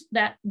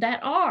that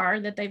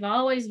they've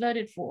always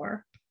voted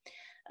for.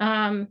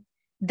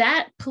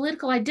 That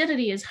political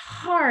identity is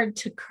hard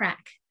to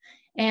crack.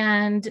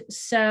 And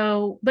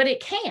so, but it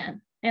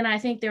can. And I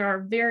think there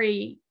are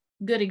very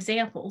good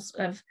examples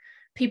of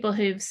people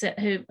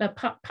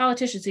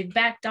politicians who've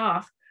backed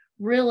off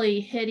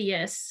really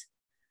hideous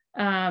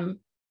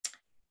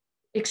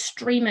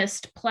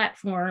extremist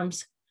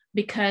platforms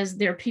because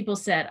their people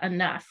said,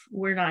 enough,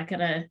 we're not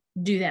going to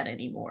do that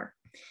anymore.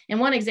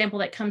 And one example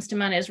that comes to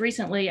mind is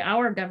recently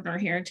our governor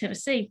here in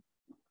Tennessee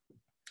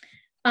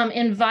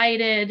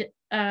invited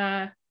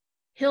the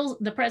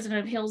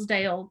president of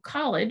Hillsdale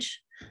College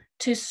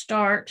to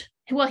start,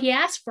 well, he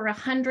asked for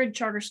 100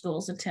 charter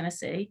schools in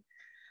Tennessee.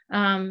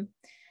 And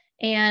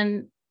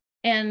there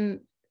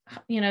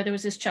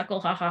was this chuckle,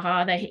 ha, ha,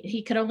 ha, that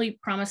he could only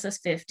promise us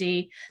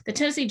 50. The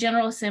Tennessee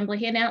General Assembly,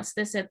 he announced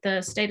this at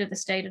the State of the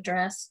State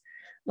address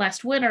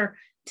last winter.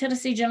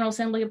 Tennessee General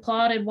Assembly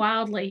applauded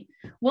wildly.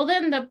 Well,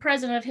 then the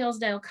president of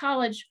Hillsdale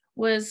College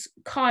was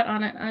caught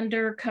on an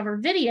undercover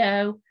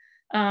video,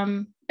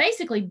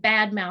 basically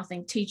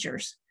bad-mouthing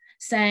teachers,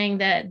 saying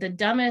that the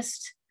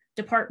dumbest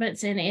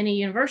departments in any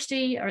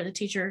university are the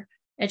teacher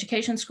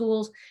education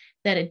schools,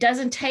 that it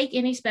doesn't take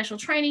any special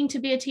training to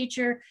be a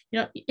teacher.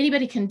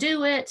 Anybody can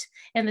do it.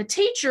 And the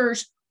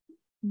teachers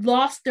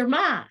lost their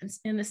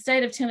minds in the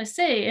state of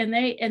Tennessee, and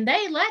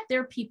they let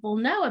their people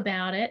know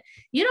about it.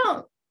 You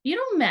don't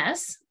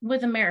mess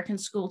with American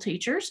school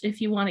teachers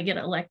if you want to get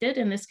elected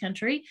in this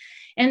country.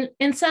 And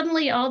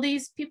suddenly all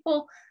these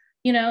people,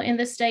 in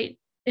the state,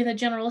 in the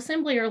General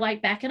Assembly are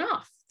like backing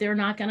off. They're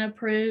not going to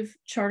approve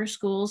charter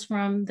schools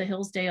from the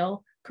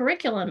Hillsdale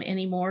curriculum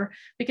anymore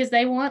because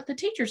they want the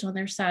teachers on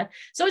their side.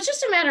 So it's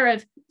just a matter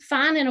of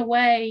finding a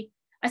way.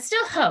 I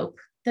still hope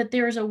that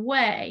there's a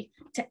way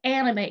to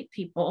animate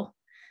people,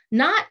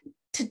 not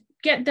to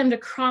get them to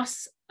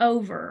cross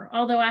over,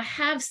 although I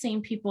have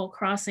seen people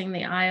crossing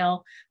the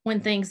aisle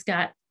when things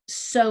got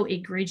so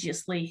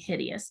egregiously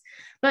hideous,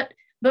 but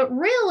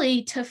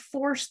really to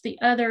force the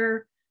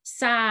other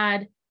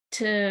side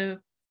to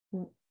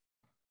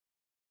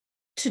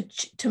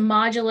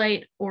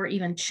modulate or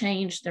even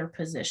change their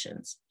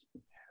positions.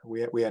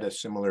 We had a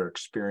similar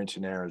experience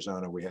in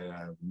Arizona. We had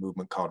a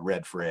movement called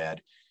Red for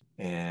Ed,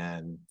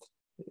 and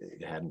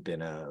it hadn't been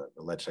the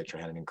legislature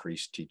hadn't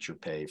increased teacher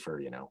pay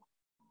for,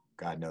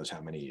 God knows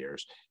how many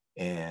years.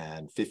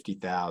 And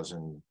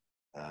 50,000,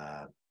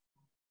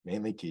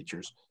 mainly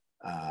teachers,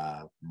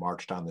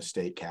 marched on the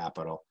state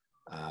capitol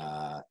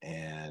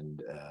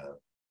and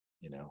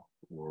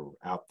were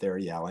out there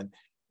yelling.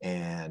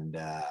 And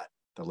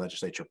the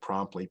legislature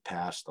promptly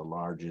passed the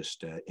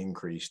largest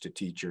increase to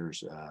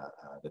teachers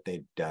that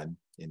they've done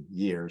in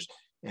years,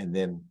 and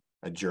then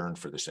adjourned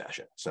for the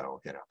session. So,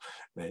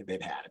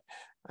 they've had it.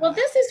 Well,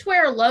 this is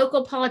where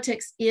local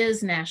politics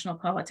is national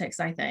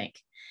politics, I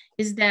think,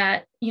 is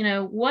that,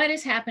 what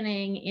is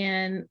happening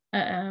in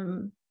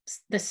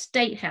the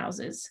state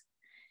houses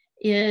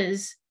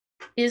is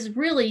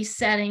really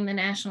setting the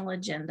national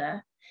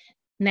agenda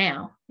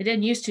now. It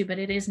didn't used to, but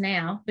it is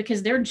now,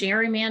 because they're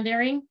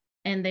gerrymandering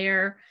and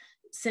they're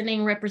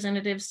sending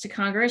representatives to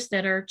Congress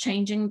that are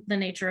changing the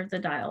nature of the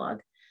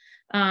dialogue.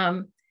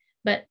 And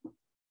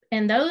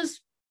those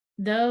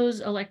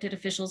elected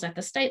officials at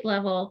the state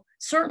level,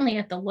 certainly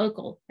at the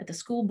local, at the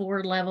school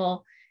board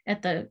level,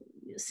 at the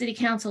city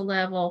council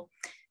level,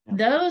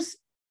 those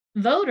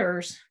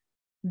voters,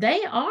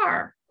 they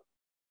are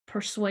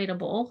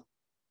persuadable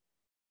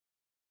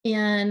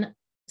in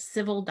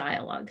civil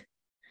dialogue.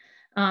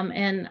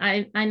 And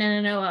I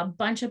know a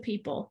bunch of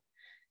people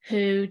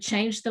who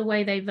changed the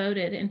way they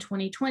voted in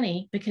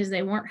 2020 because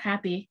they weren't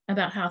happy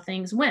about how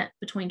things went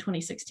between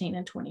 2016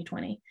 and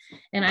 2020.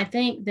 And I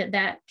think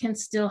that can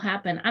still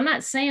happen. I'm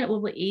not saying it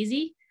will be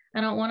easy.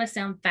 I don't want to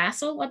sound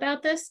facile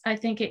about this. I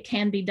think it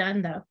can be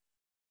done though.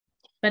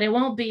 But it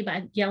won't be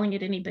by yelling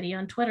at anybody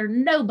on Twitter.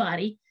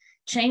 Nobody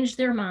changed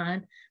their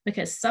mind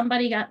because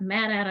somebody got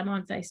mad at them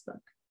on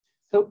Facebook.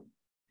 So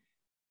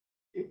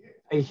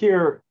I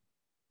hear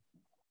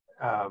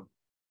a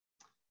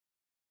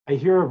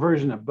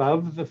version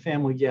above the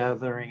family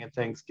gathering at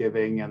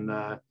Thanksgiving and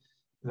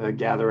the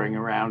gathering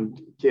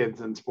around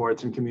kids and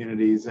sports and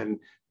communities,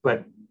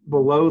 but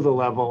below the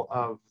level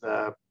of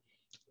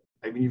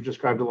you've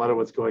described a lot of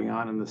what's going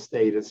on in the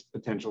state as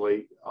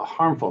potentially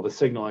harmful, the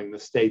signaling, the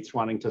states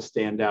wanting to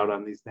stand out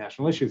on these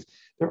national issues.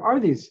 There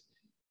are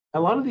a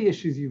lot of the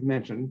issues you've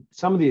mentioned,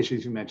 some of the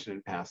issues you mentioned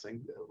in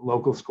passing,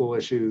 local school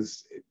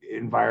issues,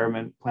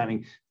 environment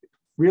planning,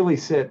 really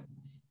sit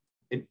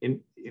in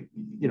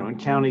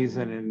counties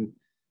and in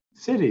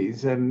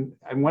cities. And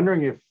I'm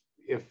wondering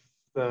if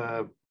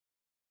the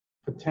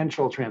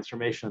potential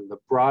transformation, the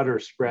broader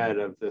spread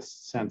of this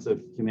sense of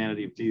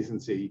humanity, of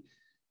decency,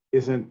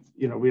 isn't,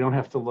 we don't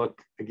have to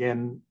look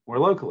again more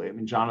locally. I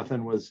mean,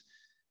 Jonathan was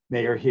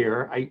mayor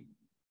here. I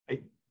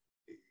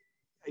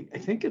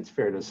think it's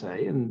fair to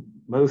say in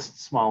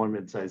most smaller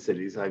mid-sized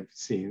cities I've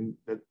seen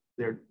that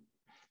there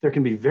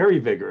can be very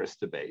vigorous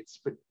debates,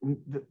 but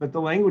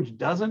the language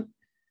doesn't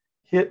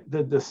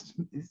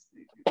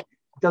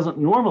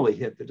normally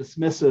hit the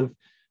dismissive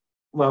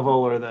level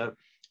or the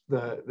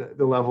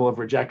level of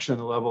rejection,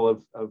 the level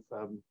of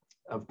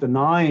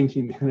denying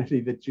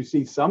humanity that you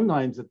see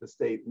sometimes at the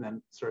state and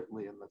then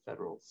certainly in the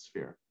federal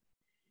sphere.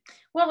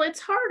 Well, it's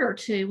harder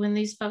too when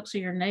these folks are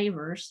your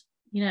neighbors,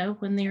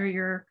 when they're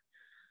your,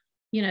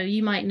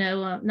 you might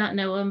not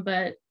know them,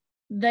 but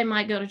they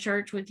might go to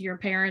church with your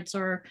parents,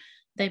 or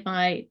they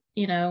might,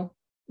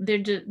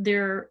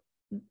 they're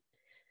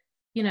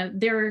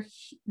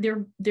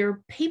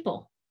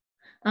people.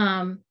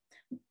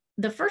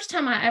 The first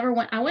time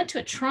I went to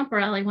a Trump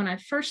rally when I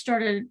first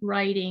started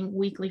writing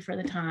weekly for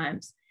the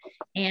Times.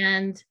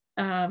 And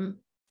I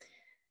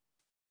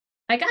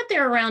got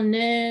there around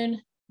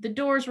noon. The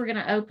doors were going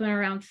to open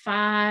around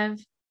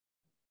 5.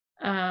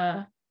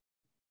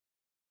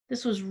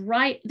 This was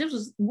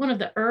one of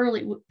the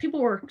early, people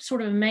were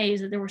sort of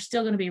amazed that there were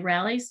still going to be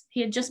rallies.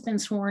 He had just been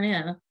sworn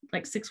in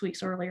like 6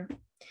 weeks earlier.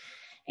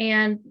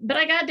 But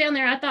I got down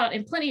there, I thought,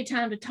 in plenty of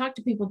time to talk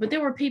to people, but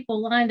there were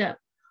people lined up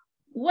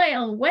way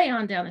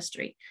on down the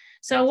street.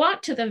 So I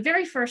walked to the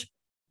very first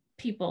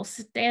people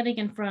standing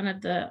in front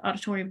of the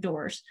auditorium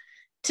doors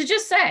to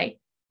just say,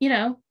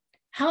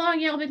 how long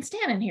y'all been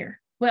standing here?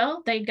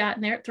 Well, they'd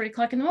gotten there at 3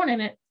 o'clock in the morning.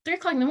 At 3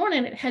 o'clock in the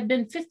morning, it had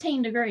been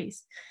 15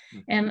 degrees.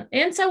 Mm-hmm.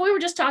 And so we were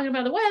just talking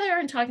about the weather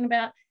and talking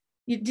about,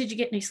 did you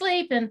get any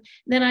sleep? And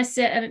then I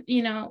said,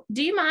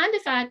 do you mind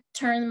if I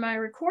turn my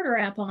recorder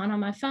app on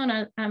my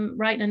phone? I'm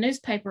writing a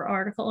newspaper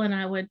article and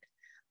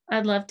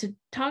I'd love to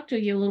talk to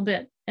you a little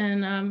bit.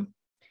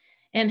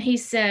 And he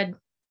said,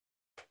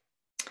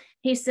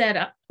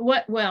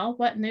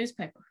 what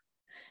newspaper?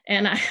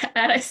 And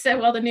I said,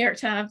 well, the New York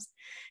Times.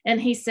 And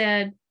he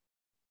said,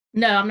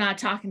 no, I'm not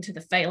talking to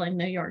the failing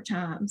New York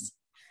Times.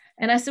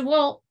 And I said,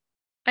 well,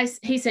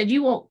 he said,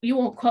 you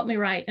won't quote me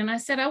right. And I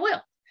said, I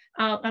will.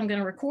 I'm going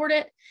to record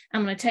it.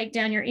 I'm going to take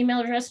down your email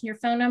address and your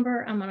phone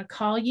number. I'm going to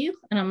call you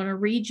and I'm going to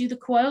read you the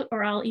quote,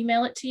 or I'll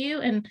email it to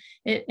you. And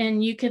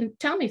you can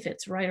tell me if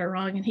it's right or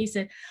wrong. And he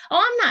said, oh,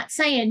 I'm not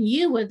saying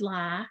you would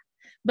lie,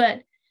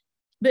 but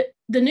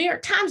the New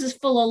York Times is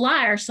full of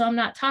liars. So I'm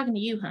not talking to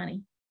you,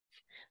 honey.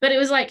 But it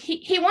was like,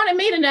 he wanted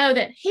me to know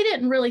that he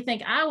didn't really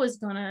think I was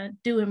going to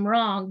do him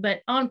wrong,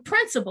 but on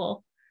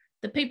principle,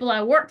 the people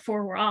I worked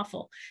for were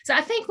awful. So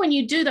I think when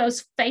you do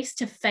those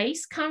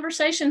face-to-face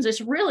conversations,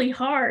 it's really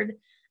hard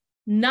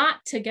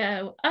not to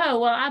go, oh,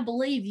 well, I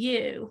believe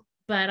you,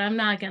 but I'm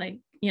not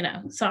going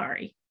to,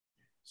 sorry.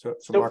 So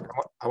Mark,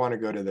 I want to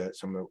go to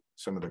some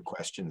of the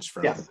questions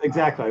from. Yes,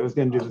 exactly. I was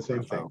going to do the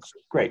same thing.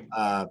 Great.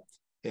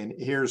 And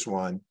here's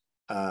one.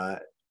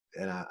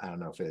 And I don't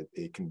know if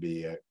it can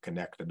be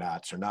connect the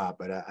dots or not,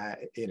 but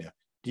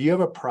do you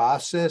have a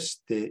process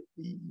that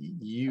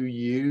you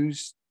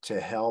use to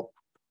help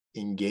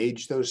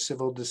engage those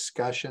civil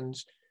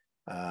discussions?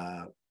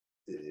 That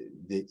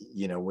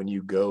when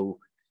you go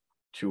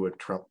to a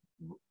Trump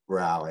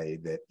rally,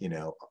 that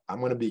I'm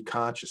going to be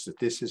conscious that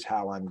this is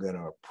how I'm going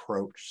to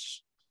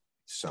approach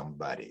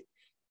somebody.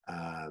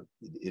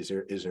 Is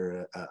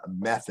there a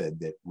method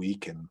that we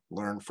can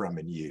learn from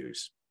and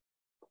use?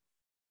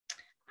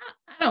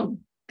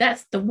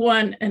 That's the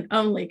one and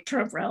only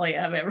Trump rally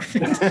I've ever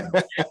been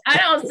to. I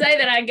don't say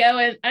that I go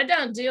in, I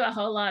don't do a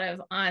whole lot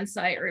of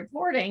on-site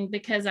reporting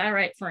because I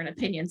write for an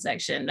opinion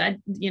section.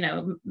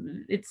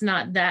 It's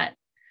not that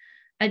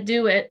I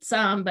do it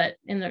some, but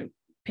in the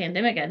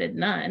pandemic, I did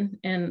none.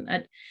 And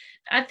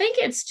I think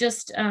it's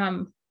just,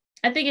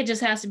 I think it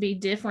just has to be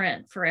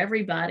different for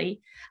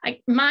everybody.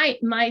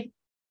 My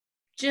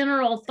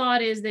general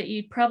thought is that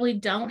you probably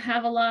don't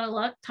have a lot of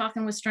luck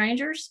talking with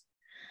strangers.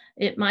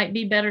 It might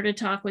be better to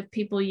talk with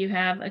people you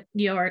have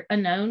a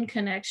known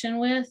connection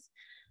with,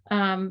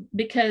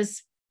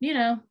 because, you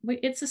know,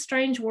 it's a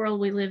strange world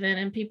we live in,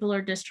 and people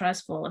are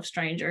distrustful of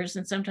strangers,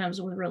 and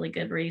sometimes with really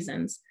good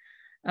reasons.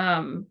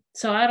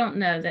 So I don't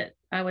know that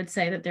I would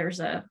say that there's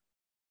a,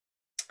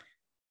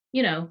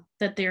 you know,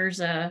 that there's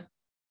a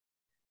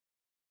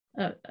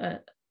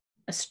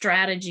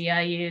strategy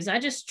I use. I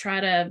just try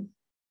to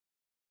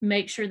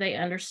make sure they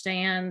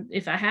understand,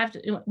 if I have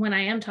to, when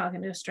I am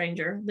talking to a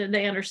stranger, that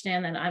they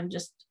understand that I'm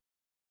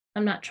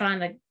not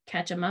trying to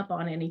catch them up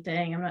on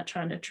anything. I'm not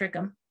trying to trick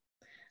them.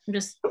 I'm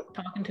just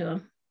talking to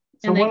them.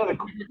 So and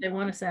they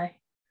want to say.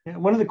 Yeah,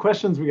 one of the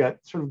questions we got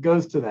sort of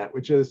goes to that,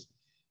 which is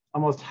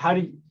almost how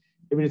do you,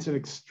 I mean, it's an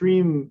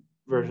extreme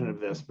version of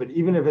this, but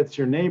even if it's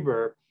your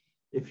neighbor,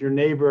 if your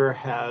neighbor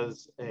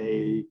has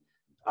a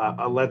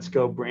Let's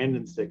Go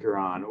Brandon sticker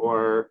on,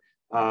 or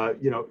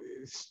you know,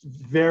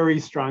 very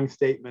strong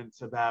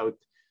statements about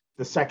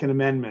the Second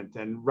Amendment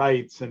and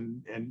rights,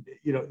 and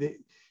you know,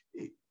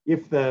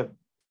 if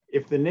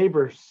the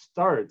neighbor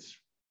starts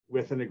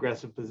with an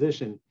aggressive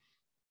position,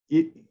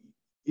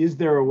 is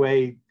there a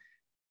way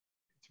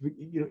to,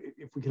 you know,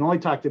 if we can only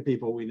talk to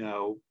people we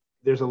know,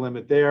 there's a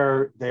limit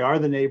there. They are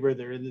the neighbor.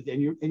 They're in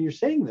the, and you're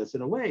saying this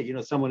in a way, you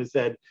know, someone has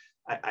said,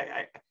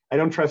 I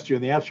don't trust you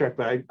in the abstract,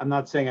 but I'm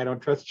not saying I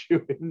don't trust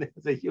you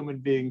as a human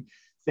being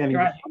standing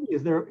right. before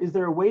me. Is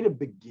there a way to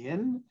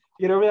begin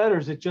to get over that, or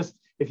is it just,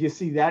 if you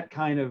see that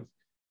kind of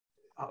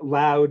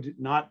loud,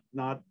 not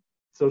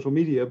social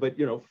media, but,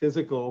 you know,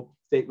 physical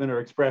statement or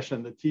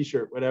expression, the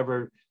T-shirt,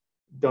 whatever,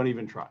 don't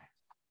even try?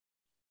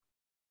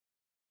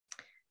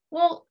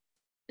 Well,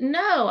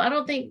 no, I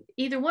don't think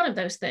either one of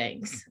those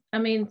things. I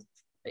mean,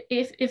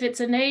 if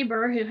it's a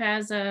neighbor who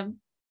has a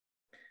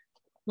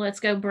Let's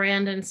Go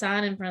Brandon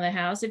sign in front of the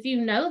house, if you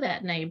know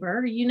that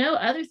neighbor, you know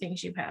other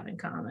things you have in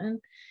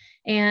common.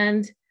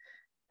 And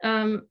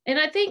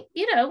I think,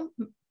 you know,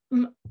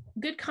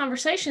 good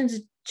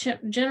conversations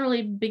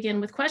generally begin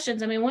with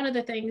questions. I mean, one of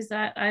the things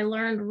that I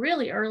learned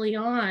really early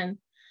on,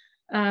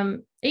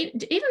 even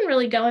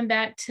really going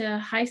back to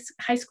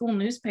high school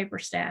newspaper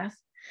staff,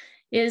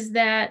 is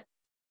that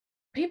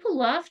people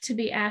love to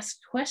be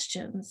asked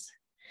questions.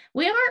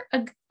 We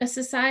aren't a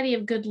society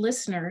of good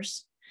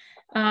listeners.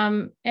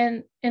 And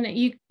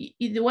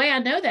the way I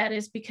know that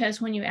is because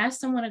when you ask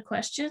someone a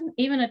question,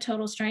 even a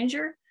total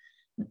stranger,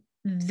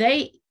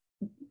 the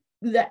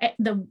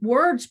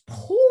words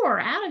pour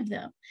out of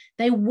them.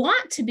 They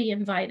want to be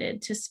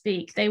invited to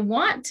speak. They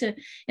want to.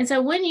 And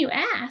so when you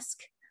ask,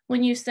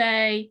 when you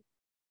say,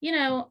 you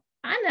know,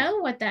 I know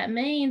what that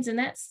means, and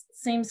that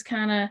seems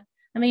kind of,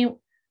 I mean,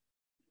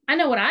 I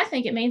know what I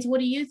think it means. What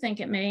do you think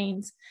it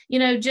means? You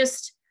know,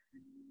 just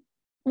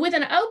with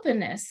an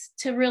openness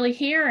to really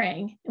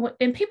hearing.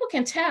 And people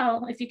can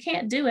tell if you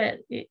can't do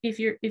it, if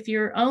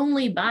you're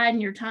only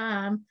biding your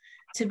time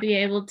to be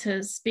able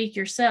to speak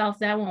yourself,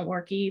 that won't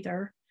work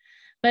either.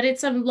 But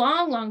it's a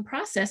long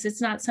process.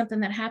 It's not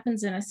something that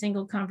happens in a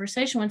single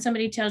conversation. When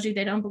somebody tells you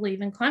they don't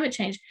believe in climate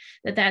change,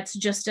 that's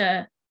just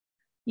a,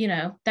 you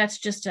know, that's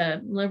just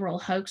a liberal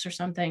hoax or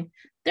something.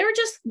 There are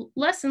just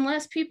less and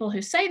less people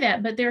who say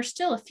that, but there are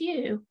still a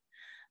few.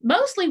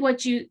 Mostly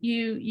what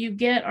you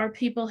get are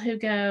people who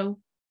go,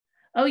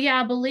 oh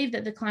yeah, I believe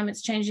that the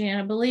climate's changing, and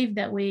I believe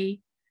that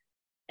we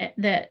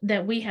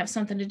have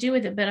something to do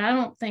with it, but I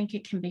don't think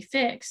it can be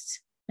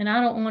fixed. And I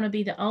don't want to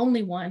be the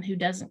only one who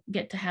doesn't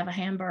get to have a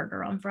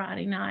hamburger on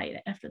Friday night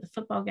after the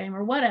football game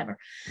or whatever.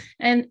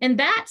 And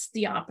that's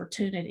the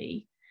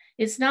opportunity.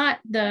 It's not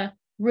the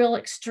real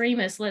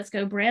extremist, let's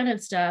go Brandon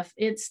stuff.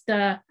 It's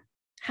the,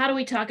 how do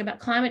we talk about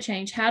climate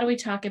change? How do we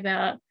talk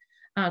about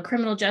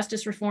criminal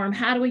justice reform?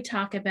 How do we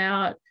talk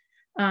about,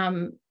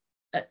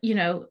 you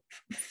know,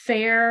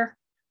 fair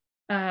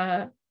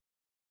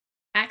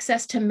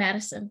access to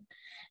medicine?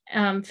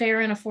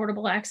 Fair and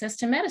affordable access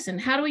to medicine.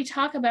 How do we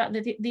talk about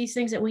these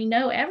things that we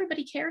know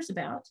everybody cares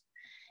about?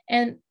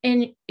 And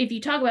if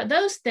you talk about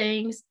those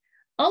things,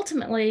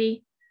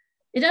 ultimately,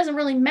 it doesn't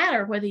really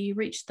matter whether you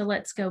reach the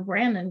Let's Go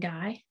Brandon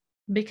guy,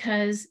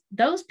 because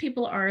those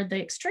people are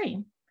the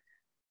extreme.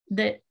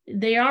 That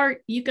you're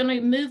going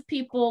to move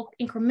people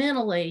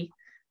incrementally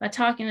by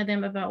talking to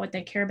them about what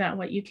they care about and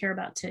what you care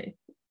about too.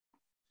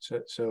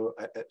 So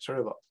sort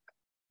of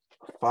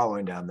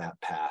following down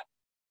that path,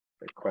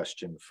 a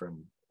question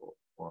from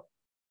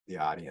the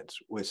audience: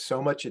 with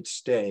so much at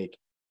stake,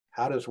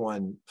 how does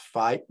one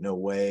fight in a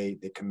way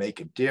that can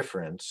make a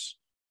difference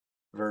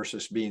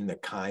versus being the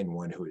kind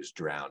one who is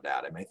drowned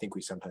out? I mean, I think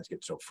we sometimes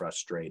get so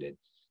frustrated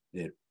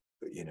that,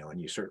 you know, and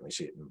you certainly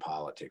see it in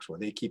politics, where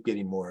they keep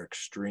getting more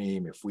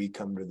extreme. If we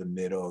come to the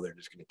middle, they're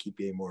just going to keep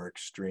getting more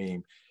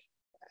extreme.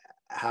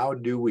 How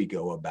do we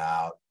go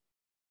about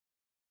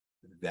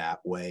that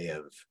way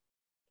of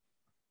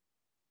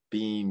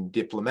being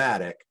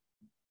diplomatic,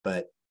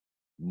 but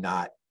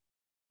not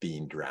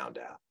being drowned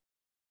out?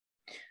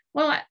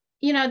 Well,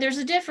 there's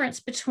a difference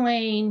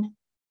between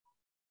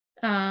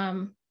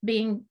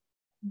being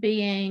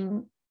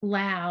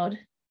loud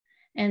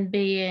and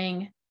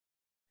being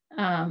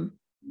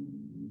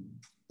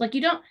like, I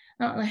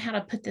don't know how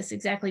to put this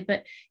exactly,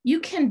 but you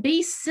can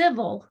be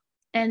civil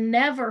and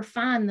never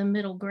find the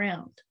middle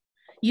ground.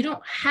 You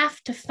don't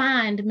have to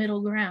find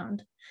middle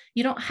ground.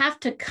 You don't have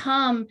to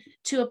come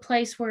to a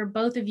place where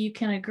both of you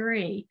can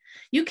agree.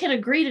 You can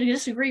agree to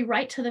disagree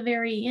right to the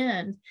very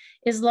end,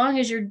 as long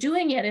as you're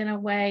doing it in a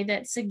way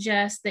that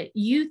suggests that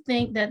you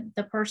think that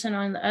the person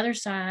on the other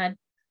side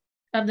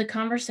of the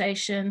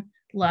conversation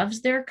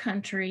loves their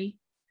country,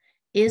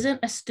 isn't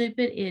a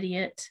stupid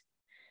idiot,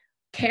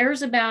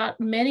 cares about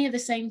many of the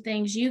same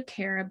things you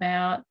care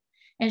about,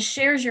 and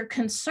shares your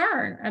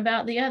concern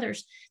about the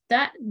others.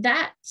 That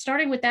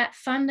starting with that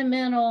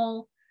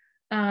fundamental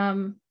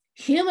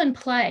human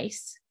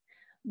place,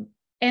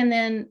 and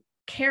then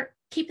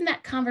keeping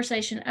that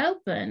conversation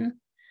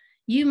open,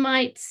 you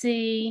might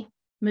see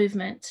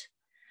movement.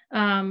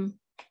 And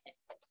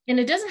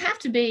it doesn't have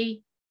to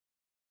be,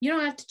 you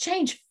don't have to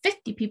change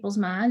 50 people's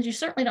minds. You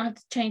certainly don't have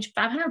to change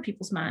 500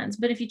 people's minds.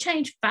 But if you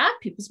change 5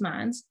 people's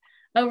minds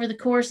over the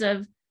course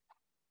of,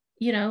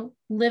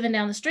 living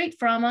down the street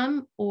from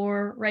them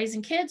or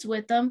raising kids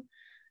with them,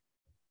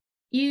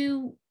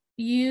 you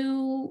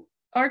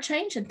are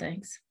changing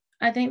things.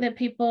 I think that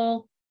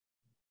people,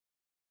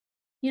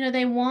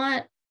 they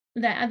want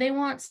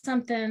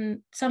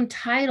something, some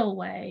tidal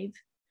wave.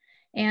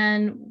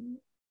 And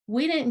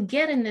we didn't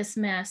get in this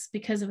mess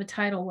because of a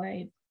tidal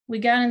wave. We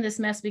got in this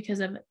mess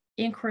because of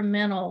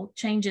incremental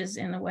changes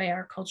in the way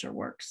our culture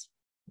works.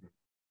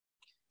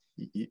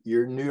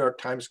 Your New York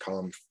Times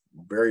column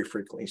very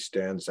frequently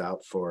stands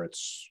out for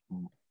its,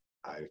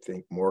 I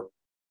think, more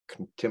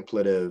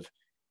contemplative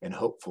and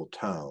hopeful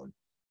tone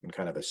in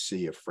kind of a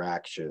sea of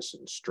fractious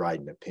and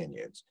strident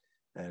opinions.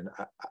 And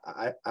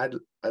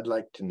I'd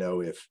like to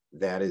know if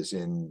that is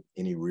in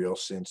any real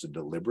sense a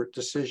deliberate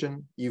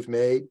decision you've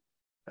made.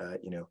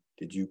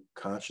 Did you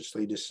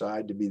consciously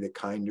decide to be the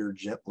kinder,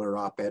 gentler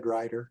op-ed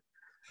writer?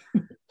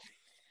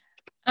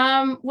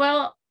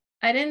 Well,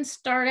 I didn't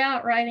start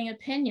out writing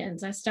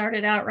opinions. I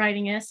started out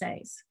writing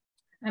essays.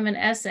 I'm an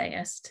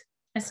essayist.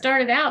 I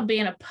started out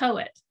being a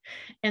poet,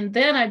 and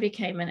then I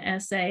became an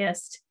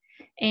essayist.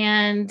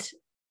 And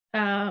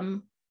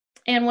when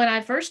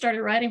I first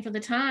started writing for the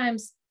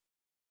Times,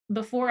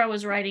 before I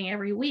was writing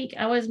every week,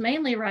 I was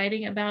mainly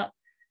writing about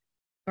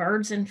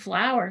birds and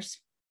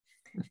flowers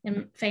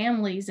and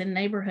families and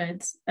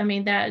neighborhoods. I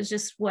mean, that is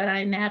just what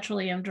I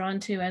naturally am drawn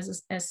to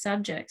as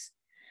subjects.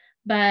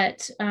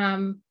 But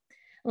a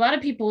lot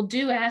of people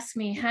do ask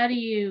me, how do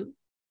you,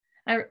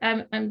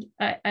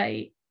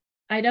 I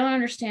don't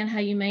understand how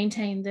you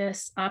maintain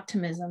this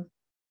optimism.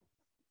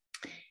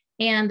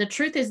 And the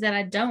truth is that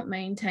I don't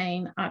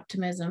maintain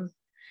optimism.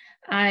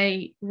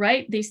 I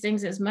write these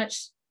things as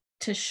much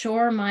to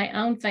shore my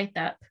own faith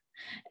up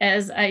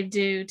as I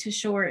do to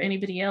shore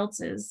anybody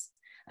else's.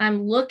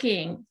 I'm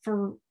looking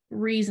for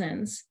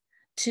reasons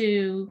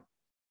to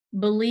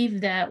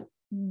believe that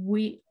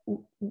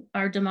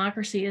our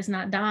democracy is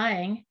not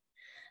dying,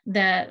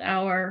 that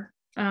our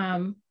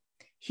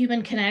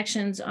human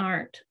connections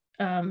aren't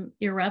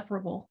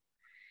irreparable.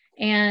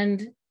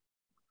 And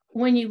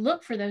when you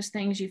look for those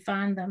things, you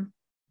find them.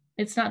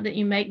 It's not that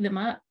you make them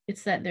up,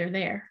 it's that they're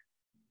there.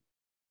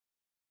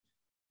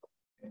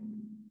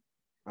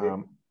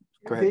 Go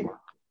ahead.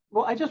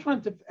 Well, I just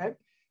wanted to,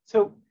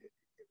 so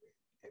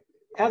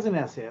as an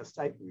essayist,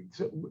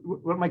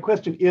 what my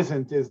question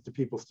isn't is, do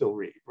people still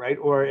read, right?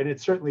 And it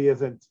certainly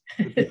isn't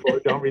the people who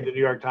don't read the New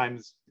York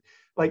Times.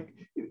 Like,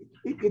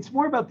 it's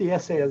more about the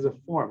essay as a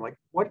form. Like,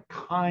 what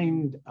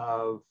kind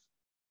of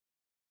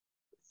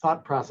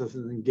thought process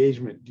and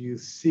engagement do you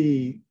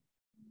see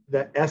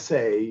the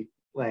essay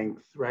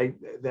length, right?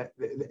 That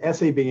the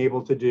essay being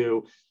able to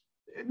do,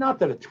 not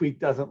that a tweet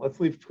doesn't, let's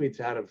leave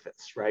tweets out of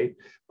this, right?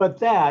 But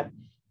that,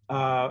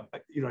 a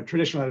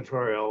traditional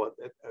editorial,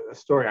 a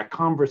story, a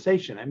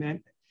conversation. I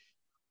mean,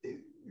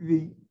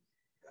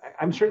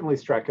 I'm certainly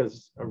struck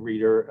as a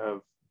reader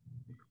of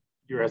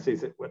your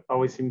essays. It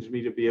always seems to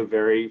me to be a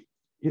very,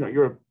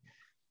 you're a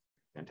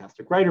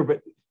fantastic writer,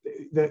 but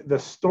the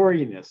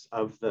storiness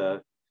of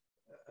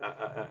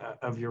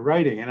your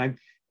writing. And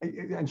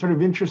I'm sort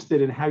of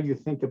interested in how you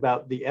think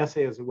about the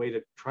essay as a way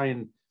to try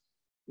and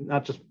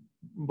not just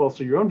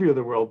bolster your own view of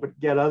the world, but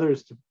get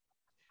others to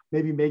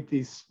maybe make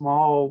these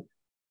small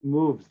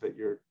moves that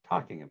you're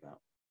talking about.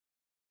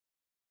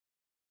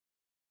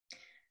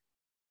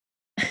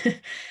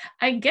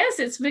 I guess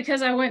it's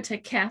because I went to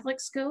Catholic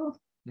school.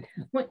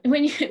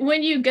 When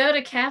you go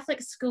to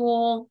Catholic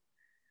school,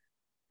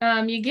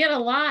 you get a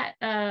lot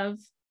of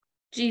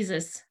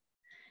Jesus,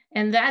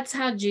 and that's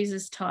how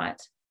Jesus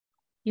taught.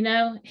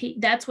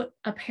 That's what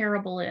a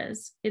parable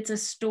is. It's a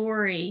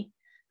story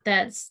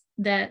that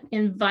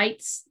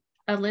invites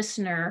a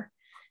listener.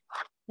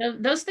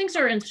 Those things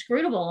are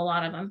inscrutable, a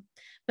lot of them,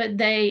 but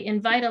they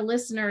invite a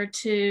listener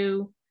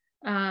to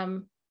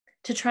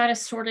to try to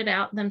sort it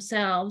out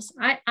themselves.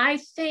 I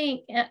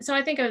think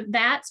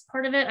that's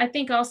part of it. I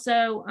think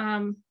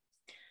also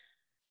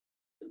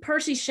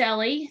Percy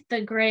Shelley,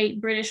 the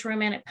great British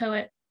Romantic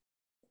poet,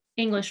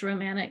 English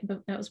Romantic,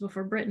 but that was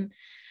before Britain.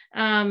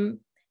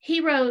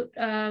 He wrote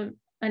an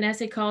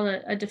essay called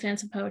A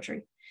Defense of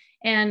Poetry.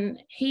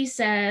 And he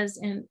says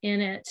in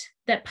it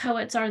that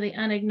poets are the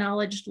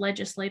unacknowledged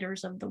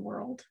legislators of the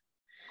world,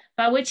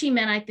 by which he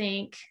meant, I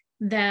think,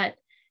 that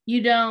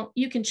you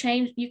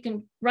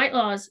can write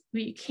laws,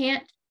 but you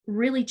can't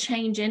really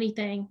change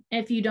anything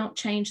if you don't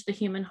change the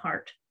human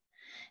heart.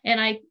 And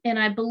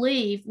I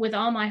believe with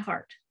all my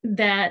heart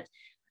that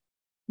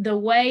the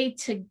way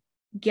to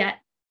get,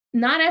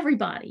 not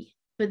everybody,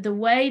 but the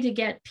way to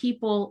get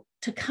people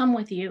to come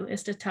with you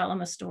is to tell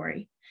them a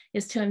story,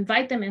 is to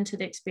invite them into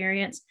the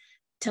experience,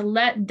 to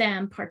let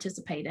them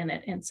participate in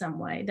it in some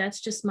way.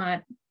 That's just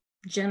my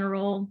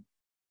general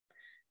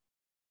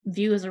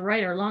view as a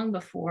writer long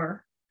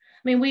before.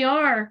 I mean,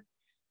 we're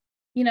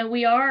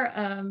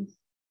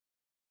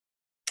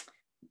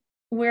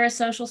a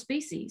social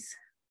species.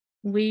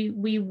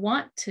 We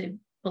want to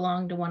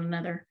belong to one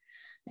another.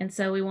 And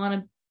so we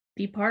want to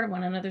be part of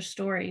one another's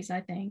stories,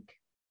 I think.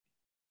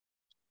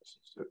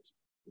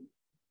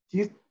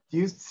 Do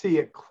you see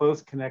a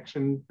close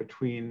connection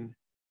between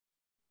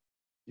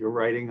your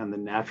writing on the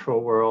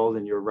natural world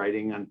and your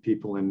writing on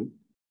people in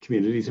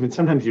communities? I mean,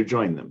 sometimes you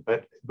join them,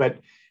 but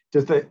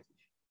is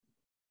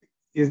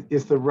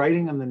the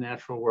writing on the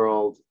natural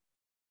world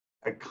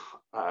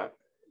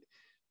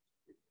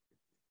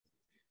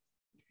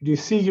do you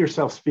see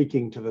yourself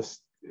speaking to this,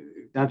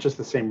 not just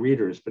the same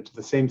readers, but to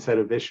the same set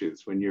of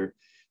issues when you're,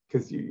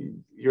 because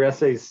your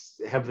essays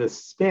have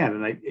this span,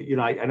 and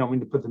I don't mean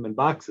to put them in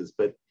boxes,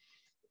 but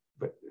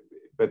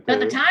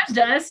the Times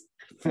does.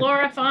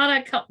 Flora,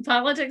 fauna,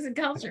 politics, and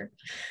culture.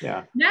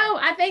 Yeah. No,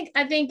 I think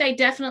they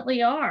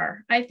definitely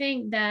are. I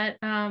think that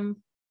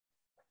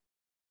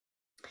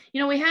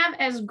we have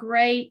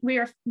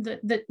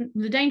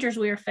the dangers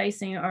we are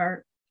facing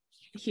are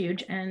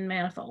huge and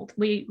manifold.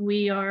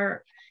 We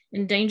are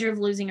in danger of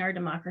losing our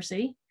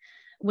democracy.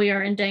 We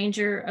are in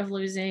danger of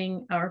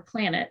losing our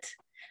planet.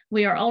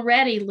 We are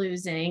already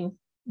losing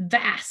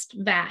vast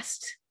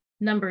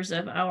numbers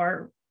of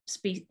other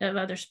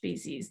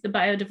species. The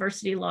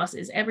biodiversity loss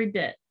is every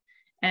bit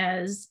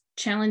as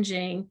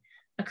challenging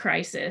a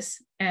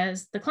crisis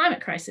as the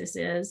climate crisis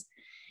is.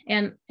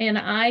 And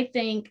I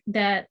think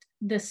that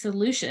the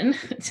solution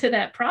to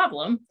that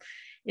problem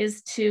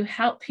is to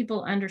help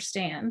people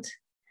understand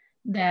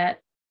that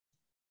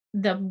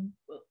the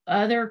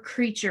other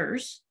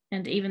creatures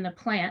and even the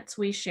plants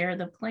we share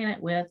the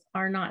planet with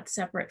are not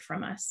separate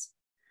from us.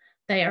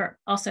 They are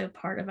also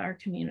part of our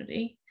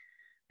community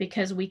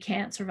because we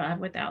can't survive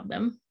without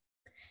them.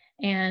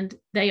 And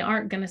they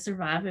aren't going to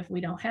survive if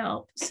we don't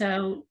help.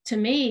 So to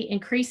me,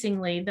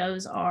 increasingly,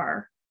 those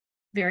are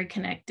very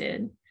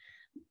connected.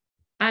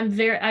 I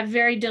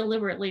very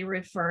deliberately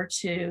refer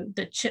to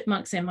the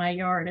chipmunks in my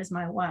yard as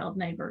my wild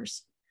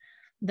neighbors.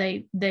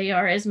 They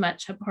are as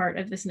much a part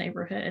of this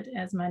neighborhood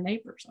as my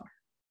neighbors are.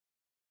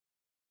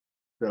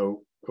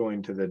 So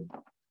going to the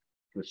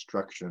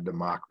destruction of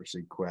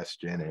democracy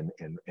question,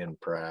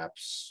 and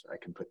perhaps I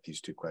can put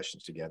these two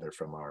questions together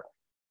from our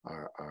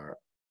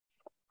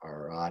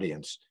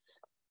audience.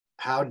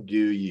 How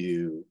do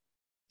you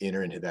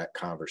enter into that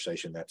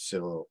conversation, that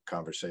civil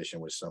conversation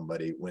with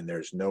somebody when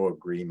there's no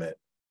agreement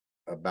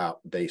about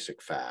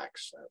basic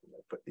facts? I'm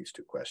going to put these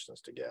two questions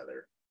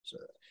together. So,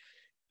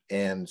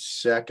 and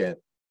second,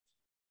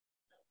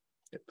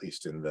 at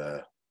least in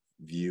the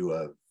view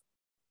of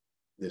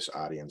this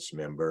audience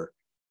member,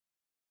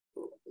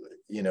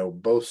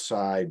 both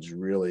sides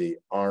really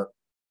aren't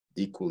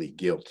equally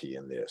guilty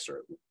in this,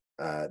 or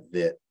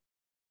that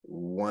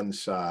one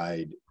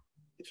side,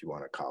 if you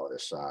want to call it a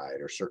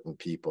side, or certain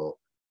people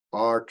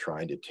are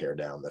trying to tear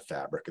down the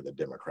fabric of the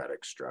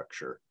democratic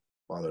structure,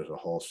 while there's a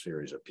whole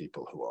series of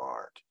people who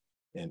aren't.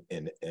 And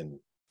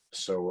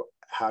so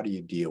how do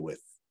you deal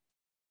with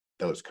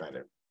those kind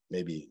of,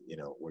 maybe,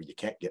 where you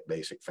can't get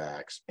basic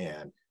facts,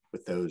 and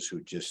with those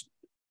who just,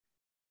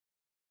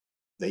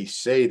 they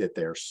say that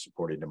they're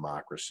supporting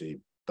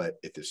democracy, but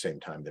at the same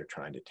time, they're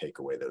trying to take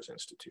away those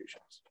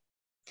institutions?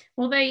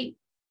 Well,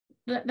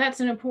 that's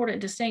an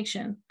important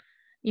distinction.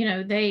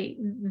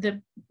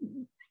 The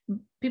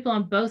people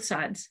on both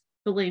sides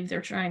believe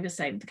they're trying to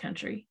save the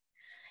country.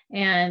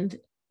 And,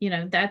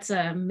 that's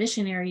a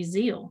missionary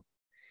zeal.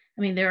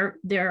 I mean, there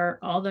are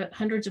all the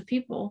hundreds of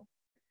people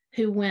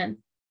who went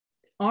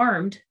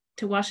armed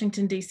to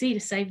Washington, D.C.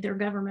 to save their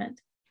government.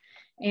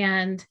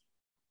 And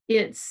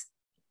it's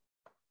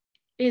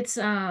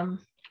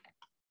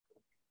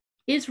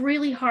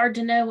really hard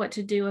to know what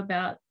to do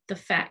about the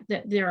fact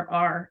that there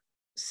are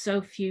so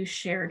few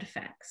shared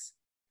facts.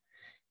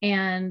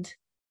 And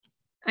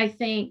I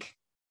think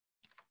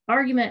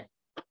argument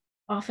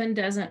often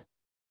doesn't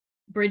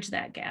bridge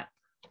that gap.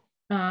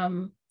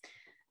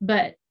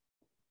 But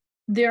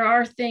there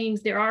are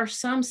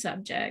some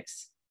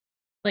subjects,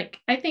 like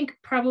I think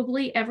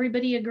probably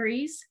everybody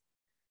agrees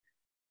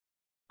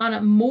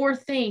more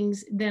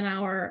things than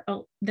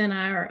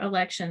our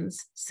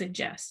elections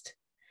suggest.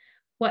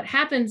 What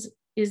happens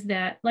is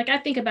that, like, I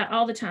think about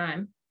all the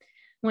time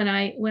when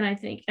I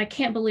think, I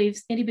can't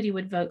believe anybody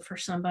would vote for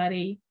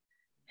somebody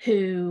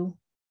who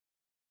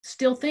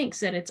still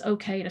thinks that it's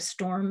okay to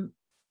storm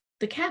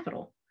the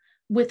Capitol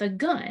with a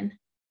gun.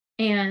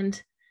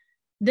 And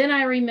then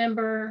I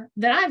remember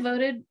that I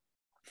voted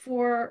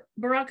for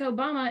Barack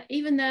Obama,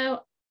 even though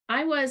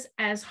I was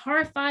as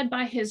horrified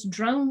by his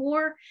drone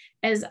war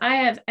as I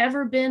have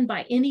ever been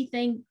by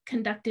anything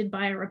conducted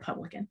by a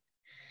Republican.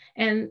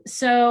 And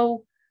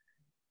so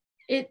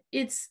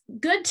it's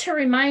good to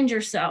remind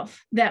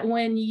yourself that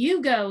when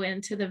you go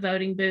into the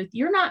voting booth,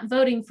 you're not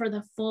voting for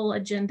the full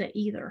agenda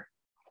either,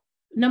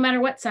 no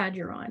matter what side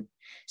you're on.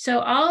 So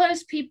all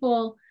those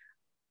people,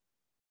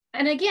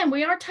 and again,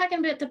 we are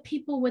talking about the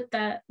people with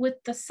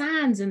the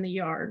signs in the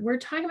yard. We're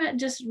talking about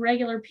just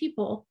regular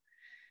people.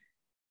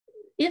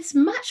 It's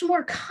much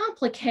more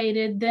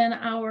complicated than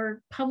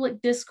our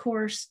public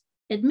discourse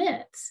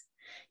admits.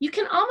 You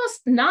can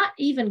almost not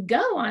even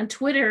go on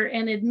Twitter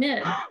and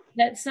admit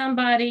that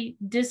somebody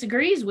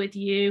disagrees with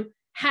you,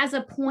 has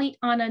a point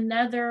on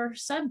another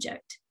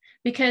subject,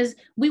 because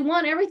we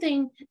want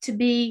everything to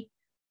be,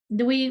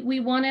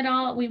 we want it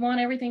all, we want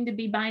everything to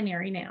be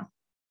binary now.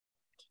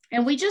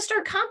 And we just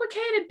are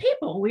complicated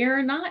people. We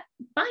are not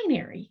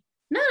binary,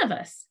 none of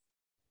us.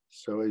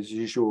 So as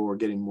usual, we're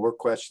getting more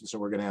questions than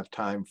we're going to have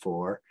time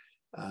for.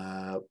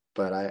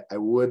 But I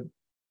would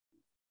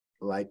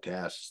like to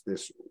ask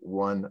this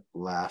one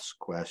last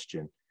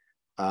question,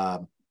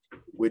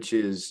 which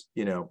is,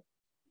 you know,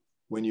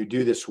 when you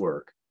do this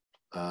work,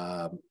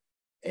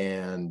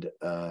 and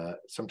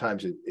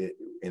sometimes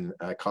and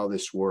I call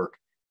this work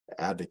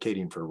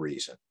advocating for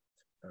reason,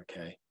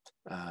 okay?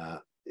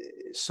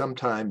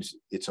 Sometimes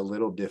it's a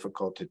little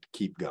difficult to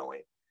keep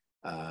going,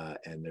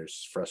 and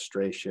there's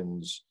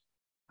frustrations,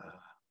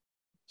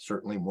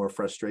 certainly more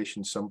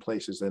frustrations some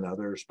places than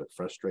others, but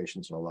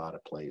frustrations in a lot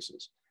of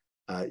places.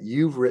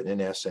 You've written an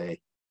essay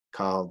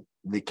called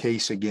 "The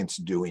Case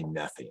Against Doing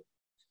Nothing."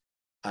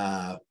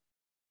 To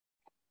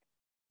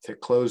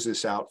close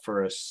this out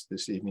for us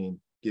this evening,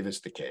 give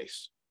us the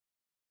case.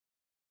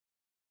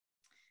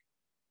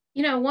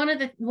 You know, one of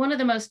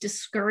the most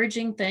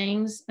discouraging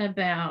things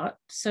about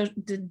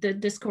the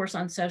discourse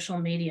on social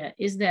media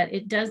is that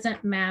it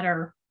doesn't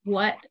matter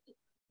what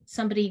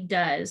somebody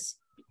does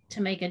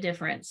to make a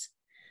difference.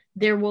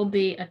 There will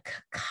be a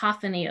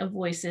cacophony of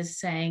voices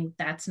saying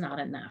that's not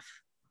enough.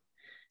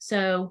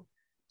 So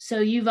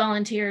you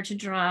volunteer to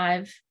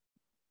drive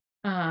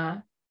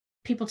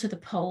people to the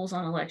polls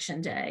on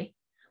election day.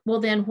 Well,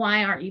 then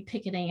why aren't you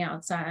picketing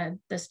outside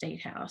the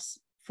State House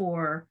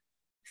for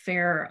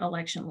fair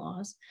election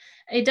laws?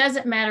 It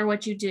doesn't matter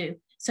what you do.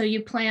 So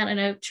you plant an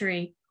oak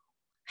tree.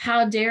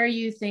 How dare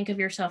you think of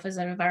yourself as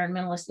an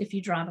environmentalist if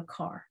you drive a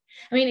car?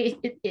 I mean,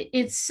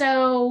 it's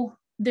so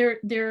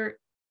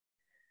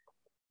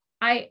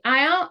I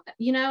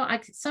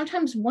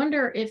sometimes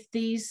wonder if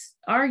these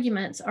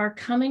arguments are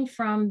coming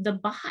from the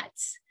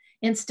bots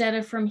instead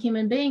of from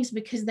human beings,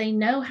 because they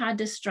know how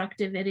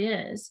destructive it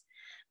is.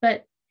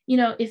 But, you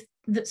know,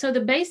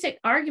 the basic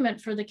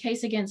argument for the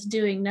case against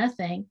doing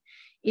nothing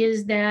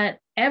is that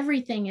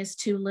everything is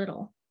too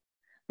little,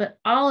 but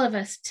all of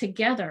us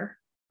together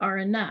are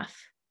enough.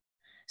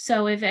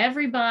 So if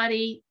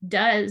everybody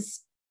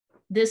does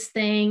this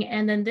thing,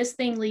 and then this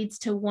thing leads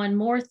to one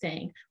more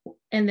thing,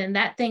 and then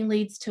that thing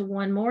leads to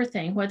one more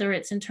thing, whether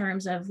it's in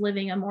terms of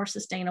living a more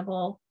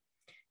sustainable,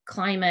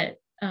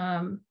 climate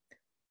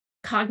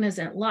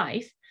cognizant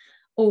life,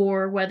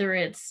 or whether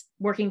it's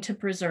working to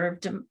preserve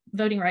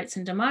voting rights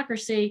and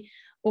democracy,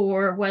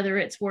 or whether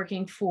it's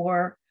working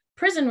for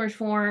prison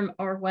reform,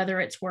 or whether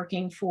it's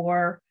working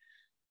for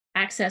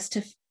access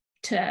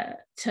to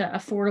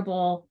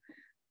affordable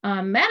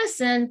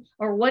medicine,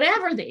 or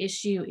whatever the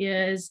issue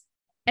is,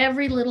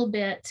 every little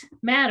bit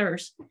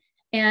matters.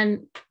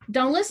 And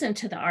don't listen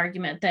to the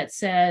argument that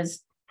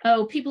says,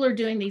 oh, people are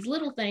doing these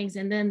little things,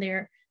 and then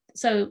they're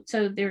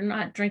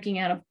not drinking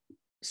out of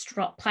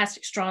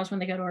plastic straws when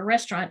they go to a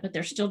restaurant, but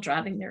they're still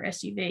driving their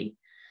SUV.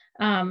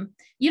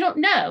 You don't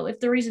know if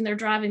the reason they're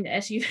driving the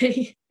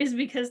SUV is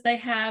because they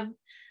have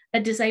a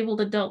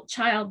disabled adult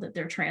child that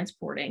they're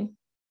transporting.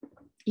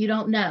 You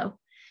don't know.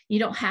 You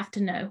don't have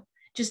to know.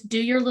 Just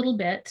do your little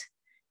bit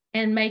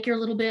and make your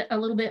little bit a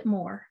little bit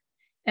more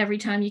every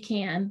time you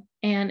can.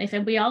 And if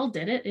we all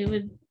did it,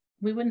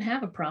 we wouldn't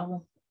have a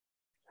problem.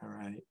 All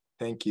right.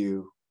 Thank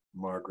you,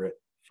 Margaret,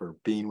 for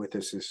being with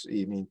us this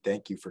evening.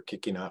 Thank you for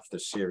kicking off the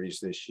series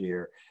this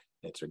year.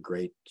 It's a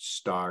great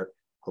start.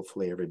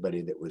 Hopefully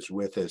everybody that was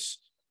with us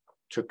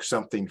took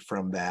something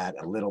from that,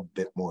 a little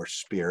bit more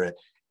spirit.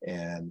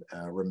 And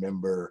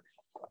remember,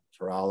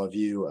 for all of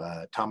you,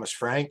 Thomas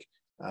Frank,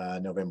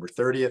 November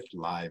 30th,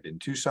 live in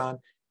Tucson.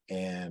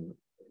 And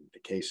in the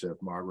case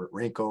of Margaret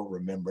Renkl,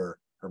 remember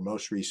her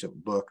most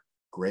recent book,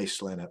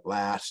 Graceland at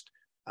Last,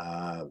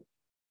 a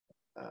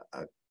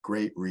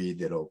great read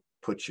that'll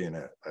put you in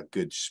a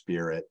good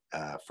spirit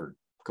for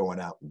going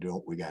out and doing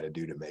what we got to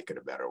do to make it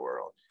a better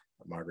world.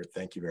 Margaret,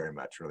 thank you very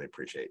much. Really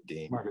appreciate it.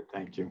 Dean. Margaret,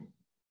 thank you.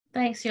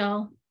 Thanks,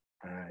 y'all.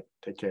 All right.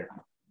 Take care.